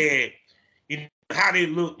 She said, you know, how they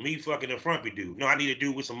look, me fucking a frumpy dude. No, I need a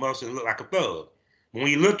dude with some muscle and look like a thug. When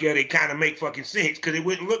you look at it, it kind of make fucking sense because it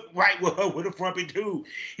wouldn't look right with her with a frumpy dude.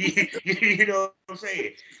 You know what I'm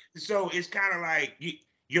saying? So it's kind of like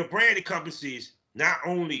your brand encompasses not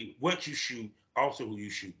only what you shoot, also who you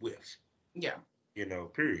shoot with. Yeah. You know,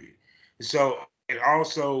 period. So, and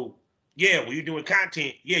also, yeah, when you're doing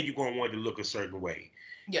content, yeah, you're going to want it to look a certain way.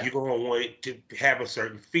 Yeah. You're going to want it to have a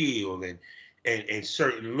certain feel and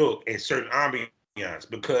certain look and certain ambiance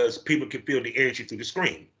because people can feel the energy through the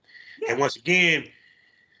screen. Yeah. And once again,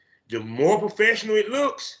 the more professional it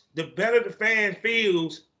looks, the better the fan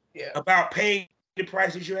feels about paying the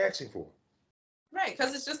prices you're asking for. Right,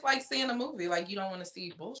 because it's just like seeing a movie. Like, you don't want to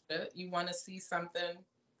see bullshit. You want to see something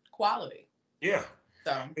quality. Yeah.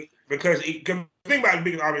 So. Because the thing about the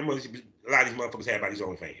biggest argument was a lot of these motherfuckers have about these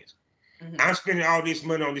OnlyFans. Mm-hmm. I'm spending all this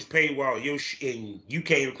money on this paywall, and you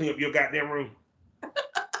can't even clean up your goddamn room.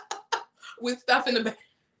 With stuff in the back.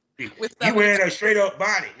 You wearing a straight up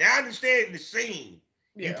bonnet. Now I understand the scene.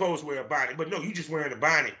 Yeah. You supposed to wear a bonnet, but no, you just wearing a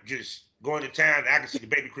bonnet, just going to town. And I can see the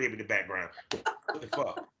baby crib in the background. What the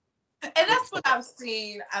fuck? And that's what I've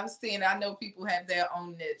seen. I know people have their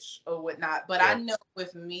own niche or whatnot, but I know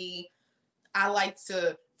with me, I like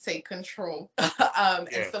to take control. And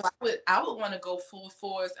so I would want to go full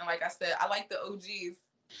force. And like I said, I like the OGs.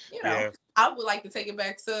 You know, I would like to take it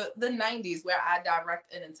back to the 90s where I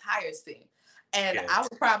direct an entire scene. And I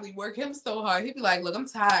would probably work him so hard. He'd be like, look, I'm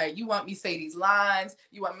tired. You want me to say these lines?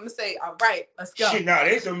 You want me to say, all right, let's go. Shit, no,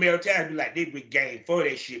 there's some male talents be like, they be game for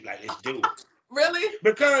that shit. Like, let's do it. Really?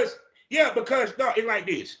 Because no, it's like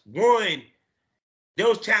this. One,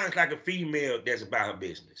 those talents like a female that's about her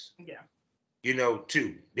business. Yeah. You know,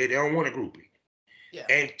 2, they don't want a groupie. Yeah.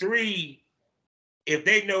 And 3, if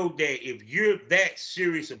they know that if you're that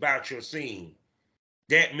serious about your scene,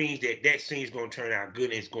 that means that scene is going to turn out good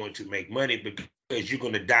and it's going to make money because you're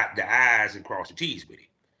going to dot the I's and cross the T's with it.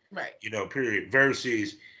 Right. You know, period.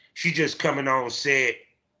 Versus she just coming on set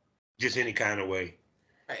just any kind of way.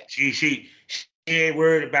 Right. She ain't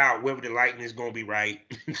worried about whether the lighting is going to be right.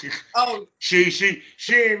 Oh. She ain't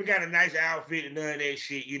even got a nice outfit and none of that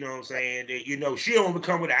shit. You know what I'm saying? That, you know, she don't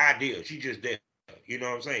come with an idea. She just there. You know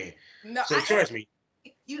what I'm saying? No. So trust me.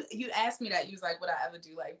 You asked me that. You was like, would I ever do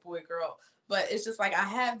like boy, girl? But it's just like I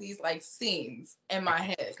have these like scenes in my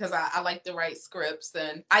head because I like to write scripts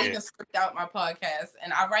and I even script out my podcast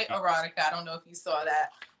and I write erotica. I don't know if you saw that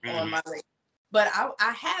on my link. But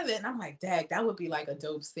I have it and I'm like, dang, that would be like a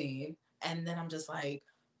dope scene. And then I'm just like,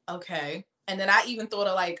 okay. And then I even thought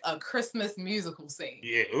of like a Christmas musical scene.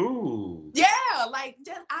 Yeah. Ooh. Yeah. Like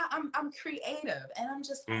just, I'm creative and I'm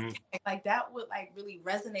just like that would like really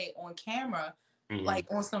resonate on camera, like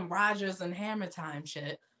on some Rodgers and Hammer time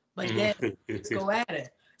shit. But then let's go at it.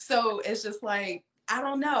 So it's just like, I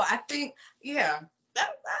don't know. I think, I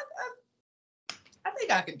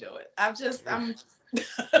think I could do it. I'm.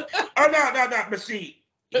 Oh, no. But see,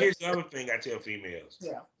 here's the other thing I tell females.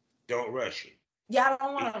 Yeah. Don't rush it. Yeah, I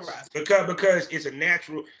don't want to rush. Because it's a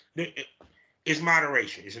natural, it's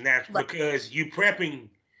moderation. It's a natural, right. Because you're prepping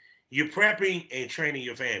and training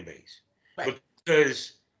your fan base. Right.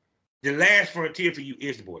 Because the last frontier for you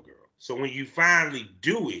is the boy girl. So when you finally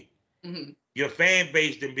do it, your fan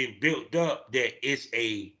base then been built up that it's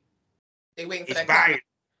they waiting for it's that. buying.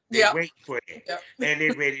 They're waiting for it. Yep. And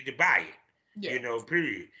they're ready to buy it. Yeah. You know,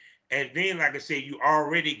 period. And then, like I said, you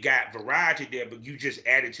already got variety there, but you just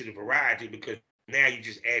added to the variety because now you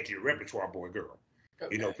just add to your repertoire, boy, girl.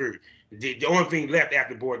 Okay. You know, period. The only thing left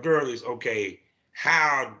after boy, girl is, okay,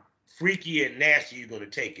 how freaky and nasty you going to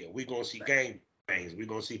take it? We're going to see gang bangs. We're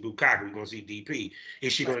going to see bukkake. We're going to see DP.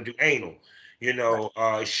 Is she going to do anal? You know,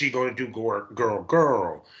 is she going to do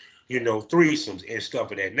girl, you know, threesomes and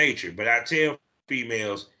stuff of that nature. But I tell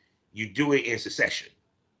females, you do it in succession,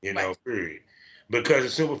 you know, period. Because the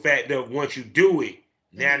simple fact that once you do it,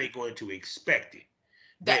 now they're going to expect it.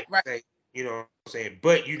 That right. You know what I'm saying?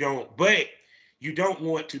 But you don't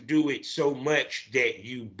want to do it so much that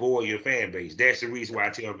you bore your fan base. That's the reason why I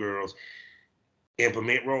tell girls,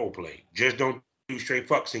 implement role play. Just don't do straight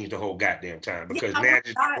fuck scenes the whole goddamn time. Because now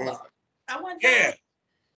just I want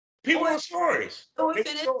people want stories. So if it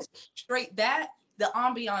is straight that, the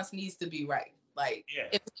ambiance needs to be right. Like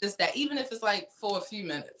if it's just that, even if it's like for a few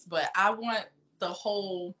minutes, but I want the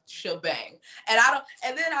whole shebang. And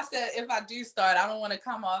then I said, if I do start, I don't want to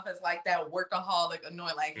come off as like that workaholic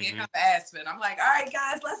annoying, like here comes Aspen. I'm like, all right,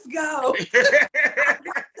 guys, let's go.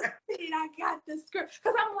 I got this girl.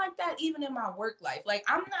 Because I'm like that even in my work life. Like,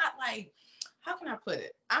 I'm not like, how can I put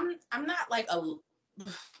it? I'm not like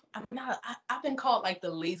I've been called like the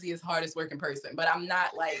laziest, hardest working person, but I'm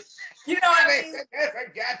not like, you know what I mean? That's a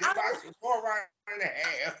goddamn box for 4 rounds and a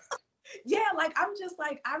half. Yeah, like I'm just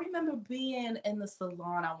like, I remember being in the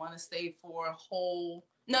salon, I want to say for a whole,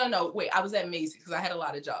 no, wait, I was at Macy's because I had a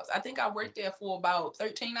lot of jobs. I think I worked there for about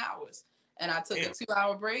 13 hours and I took a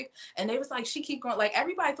 2-hour break and they was like, she keep going, like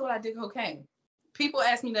everybody thought I did cocaine. People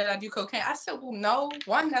asked me that I do cocaine. I said, well, no,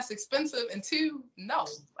 1, that's expensive. And 2, no,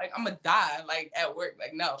 like I'm gonna die like at work.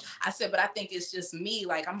 Like, no, I said, but I think it's just me.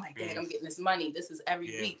 Like, I'm like, dang, I'm getting this money. This is every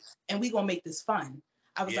week. And we gonna make this fun.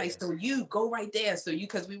 I was like, so you go right there. So you,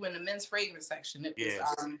 cause we were in the men's fragrance section. It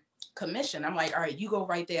was commission. I'm like, all right, you go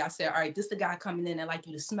right there. I said, all right, this the guy coming in and like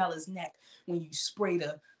you to smell his neck when you spray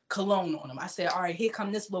the cologne on him. I said, all right, here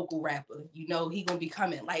come this local rapper. You know, he gonna be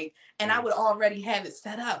coming. Like, and I would already have it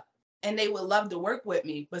set up. And they would love to work with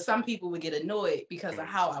me, but some people would get annoyed because of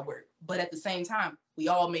how I work. But at the same time, we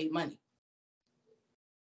all made money.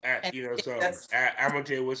 You know something? I'm gonna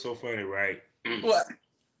tell you what's so funny, right? What?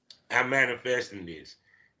 I'm manifesting this.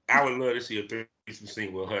 I would love to see a threesome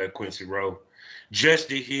scene with her and Quincy Rowe, just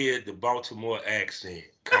to hear the Baltimore accent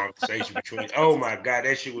conversation between. Oh my God,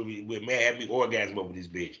 that shit would have me orgasm over this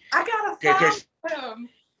bitch. I gotta follow him.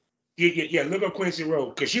 Yeah, look up Quincy Rowe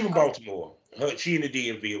because she from Baltimore. She in the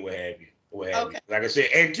DMV or what have you. Like I said,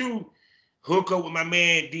 and 2, hook up with my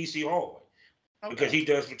man DC Hard because he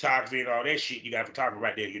does photography and all that shit. You got photography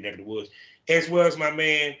right there in your neck of the woods, as well as my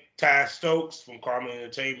man Ty Stokes from Carmen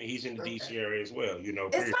Entertainment. He's in the DC area as well. You know,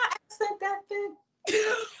 is my accent that thick?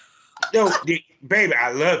 No, baby,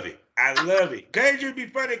 I love it. Cause it'd be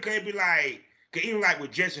funny. Cause it'd be like, cause even like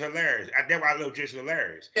with Jesse Hilarious, that's why I love Jesse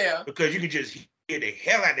Hilarious. Yeah, because you can just hear the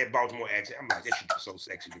hell out of that Baltimore accent. I'm like, that shit is so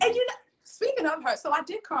sexy. And you know, speaking of her, so I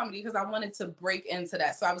did comedy because I wanted to break into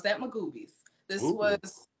that. So I was at Magooby's. This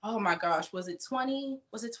was, oh my gosh, was it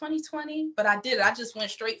 2020? But I did it. I just went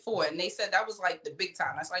straight for it. And they said that was like the big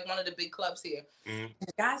time. That's like one of the big clubs here. And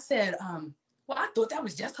the guy said, well, I thought that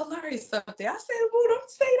was just hilarious up there. I said, well, don't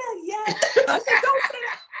say that yet. I said, don't say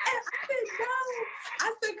that. And I said, no.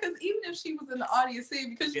 I said, because even if she was in the audience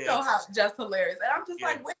scene, because you know how just hilarious. And I'm just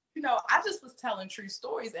like, wait, you know, I just was telling true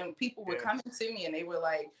stories and people were coming to me and they were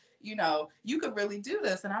like, you know, you could really do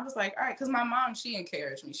this. And I was like, all right, because my mom, she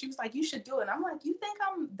encouraged me. She was like, you should do it. And I'm like, you think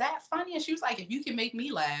I'm that funny? And she was like, if you can make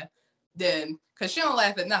me laugh, then, because she don't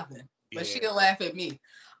laugh at nothing, but she'll laugh at me.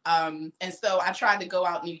 And so I tried to go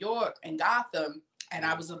out New York and Gotham, and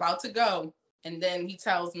I was about to go. And then he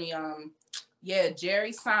tells me,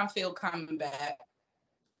 Jerry Seinfeld coming back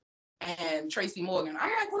and Tracy Morgan.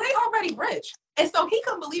 I'm like, well, they already rich. And so he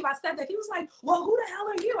couldn't believe I said that. He was like, well, who the hell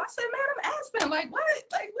are you? I said, man, I'm Aspen. Like, what?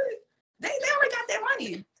 Like, what? They already got their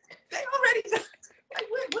money. They already, like,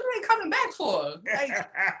 what are they coming back for? Like,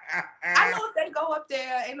 I know if they go up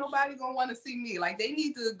there, ain't nobody going to want to see me. Like, they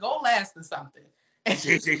need to go last or something. They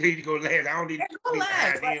need to go last. I don't need to go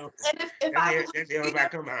last. Like, and if I was to see them,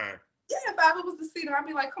 come on. Yeah, if I was to see them, I'd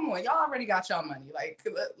be like, come on, y'all already got y'all money. Like,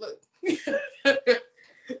 look.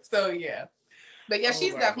 So, yeah. But yeah,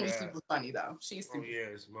 she's definitely super funny though. She's super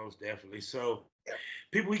yes, most definitely. So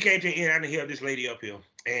people, we came to the end. I didn't hear this lady up here.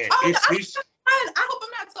 And I hope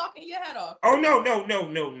I'm not talking your head off. Oh no.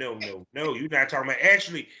 You're not talking about.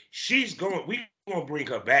 Actually, we gonna bring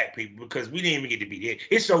her back, people, because we didn't even get to be there.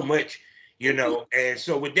 It's so much, you know. And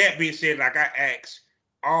so with that being said, like I asked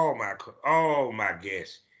all my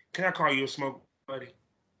guests, can I call you a smoke buddy?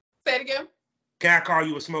 Say it again. Can I call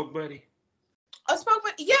you a smoke buddy? A smoke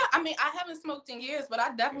buddy? Yeah, I mean, I haven't smoked in years, but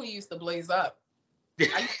I definitely used to blaze up.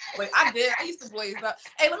 I used to blaze up.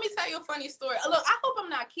 Hey, let me tell you a funny story. Look, I hope I'm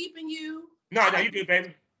not keeping you. No, you good,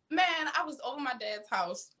 baby. Man, I was over my dad's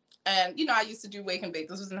house, and you know, I used to do wake and bake.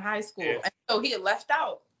 This was in high school, and so he had left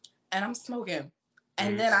out, and I'm smoking,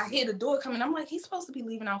 and then I hear the door coming. I'm like, he's supposed to be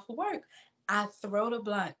leaving out for work. I throw the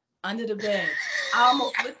blunt under the bed. I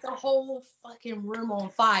almost lit the whole fucking room on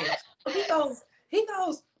fire. He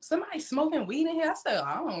goes, somebody smoking weed in here? I said,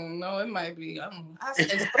 I don't know, it might be. I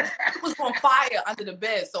said, it was on fire under the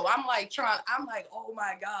bed. So I'm like, oh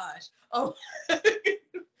my gosh. Oh.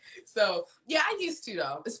 So yeah, I used to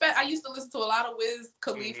though. I used to listen to a lot of Wiz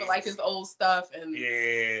Khalifa, like his old stuff, and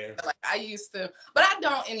like I used to, but I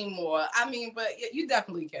don't anymore. I mean, but you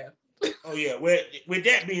definitely can. Oh yeah. Well, with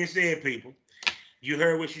that being said, people, you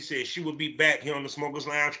heard what she said. She will be back here on the Smokers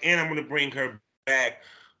Lounge, and I'm gonna bring her back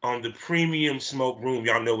on the Premium Smoke Room.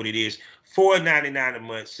 Y'all know what it is. $4.99 a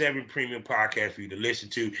month, 7 premium podcasts for you to listen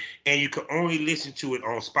to, and you can only listen to it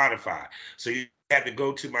on Spotify. So you have to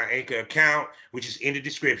go to my Anchor account, which is in the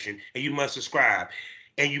description, and you must subscribe.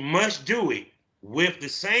 And you must do it with the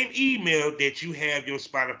same email that you have your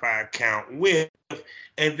Spotify account with,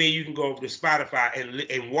 and then you can go over to Spotify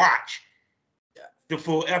and watch the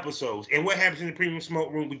full episodes. And what happens in the Premium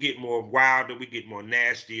Smoke Room, we get more wilder, we get more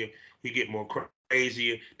nastier, we get more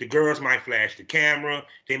crazier. The girls might flash the camera,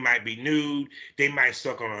 they might be nude, they might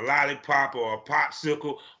suck on a lollipop or a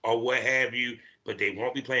popsicle or what have you, but they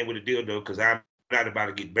won't be playing with a dildo because I'm not about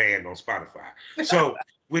to get banned on Spotify. So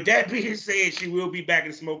with that being said, she will be back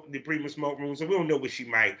in the Premium Smoke Room, so we don't know what she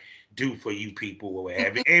might do for you people or what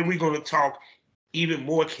have you. And we're going to talk even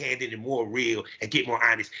more candid and more real and get more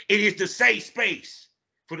honest. It is the safe space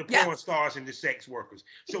for the porn stars and the sex workers.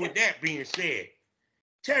 So with that being said,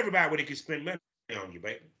 tell everybody where they can spend money on you,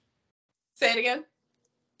 baby. Say it again.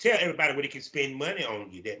 Tell everybody where they can spend money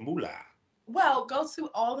on you, that moolah. Well, go to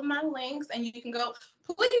all of my links and you can go,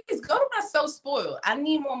 please go to my So Spoiled. I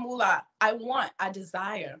need more moolah. I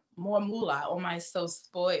desire more moolah on my So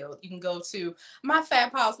Spoiled. You can go to my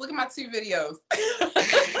Fab House. Look at my 2 videos.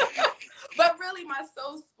 But really, my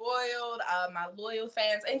So Spoiled, my loyal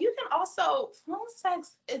fans. And you can also, phone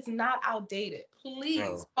sex is not outdated.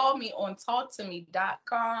 Please call me on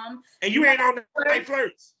talktome.com. And you ain't on the Night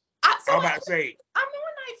Flirts. I'm about to say. I'm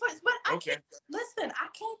on Night Flirts, but I can't, listen, I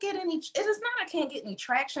can't get any, it is not I can't get any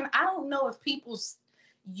traction. I don't know if people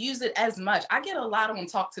use it as much. I get a lot on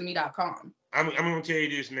talktome.com. I'm going to tell you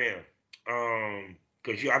this now,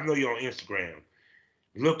 because I know you're on Instagram.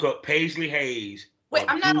 Look up Paisley Hayes. Wait,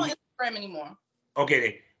 I'm not on Instagram anymore. Okay,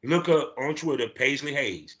 then look up on Twitter Paisley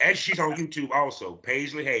Hayes. Actually, she's on YouTube also,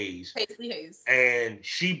 Paisley Hayes. Paisley Hayes. And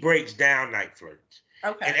she breaks down Night Flirts.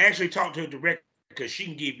 Okay. And actually talk to her directly because she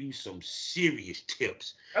can give you some serious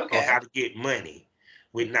tips on how to get money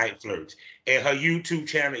with Night Flirts. And her YouTube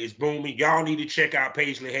channel is booming. Y'all need to check out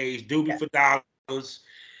Paisley Hayes, Doobie for Dollars.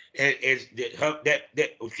 And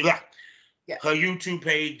her YouTube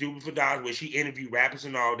page, Doobie for Dollars, where she interviews rappers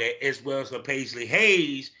and all that, as well as her Paisley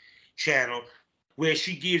Hayes channel, where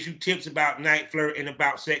she gives you tips about Night Flirt and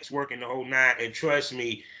about sex work and the whole nine. And trust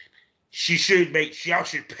me, y'all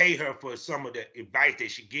should pay her for some of the advice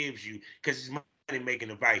that she gives you because it's money making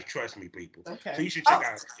advice. Trust me, people. Okay. So you should check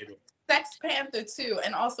out Sex Panther too.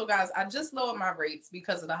 And also, guys, I just lowered my rates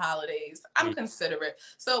because of the holidays. I'm considerate.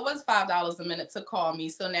 So it was $5 a minute to call me.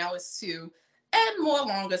 So now it's $2 and more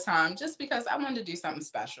longer time just because I wanted to do something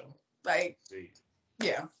special. Like,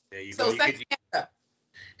 yeah. There you go. Sex Panther.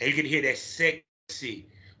 And you can hear that sexy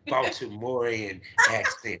Baltimorean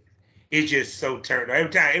accent. It's just so turned on.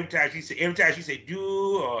 Every time she say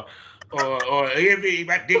do or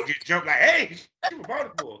my dick just jump like, hey, she from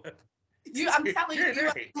Baltimore. I'm telling you,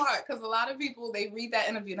 you're smart because a lot of people, they read that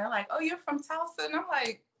interview and they're like, oh, you're from Tulsa. And I'm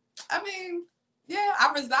like, I mean, yeah,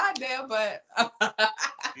 I reside there, but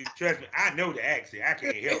trust me, I know the accent. I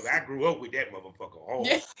can't help it. I grew up with that motherfucker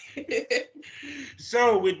hard.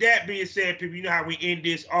 So with that being said, people, you know how we end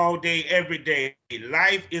this all day, every day.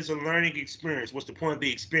 Life is a learning experience. What's the point of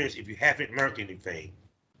the experience if you haven't learned anything?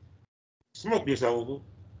 Smoke this over.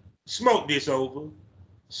 Smoke this over.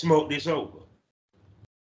 Smoke this over.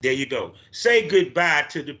 There you go. Say goodbye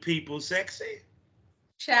to the people, sexy.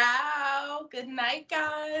 Ciao. Good night,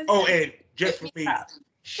 guys. Oh, and just for me,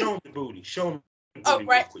 show them the booty. Show them the booty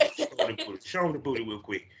real quick. Show them the booty real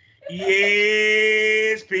quick.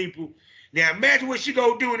 Yes, people. Now imagine what she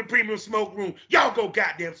gonna do in the Premium Smoke Room. Y'all go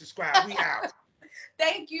goddamn subscribe. We out.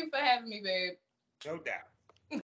 Thank you for having me, babe. No doubt.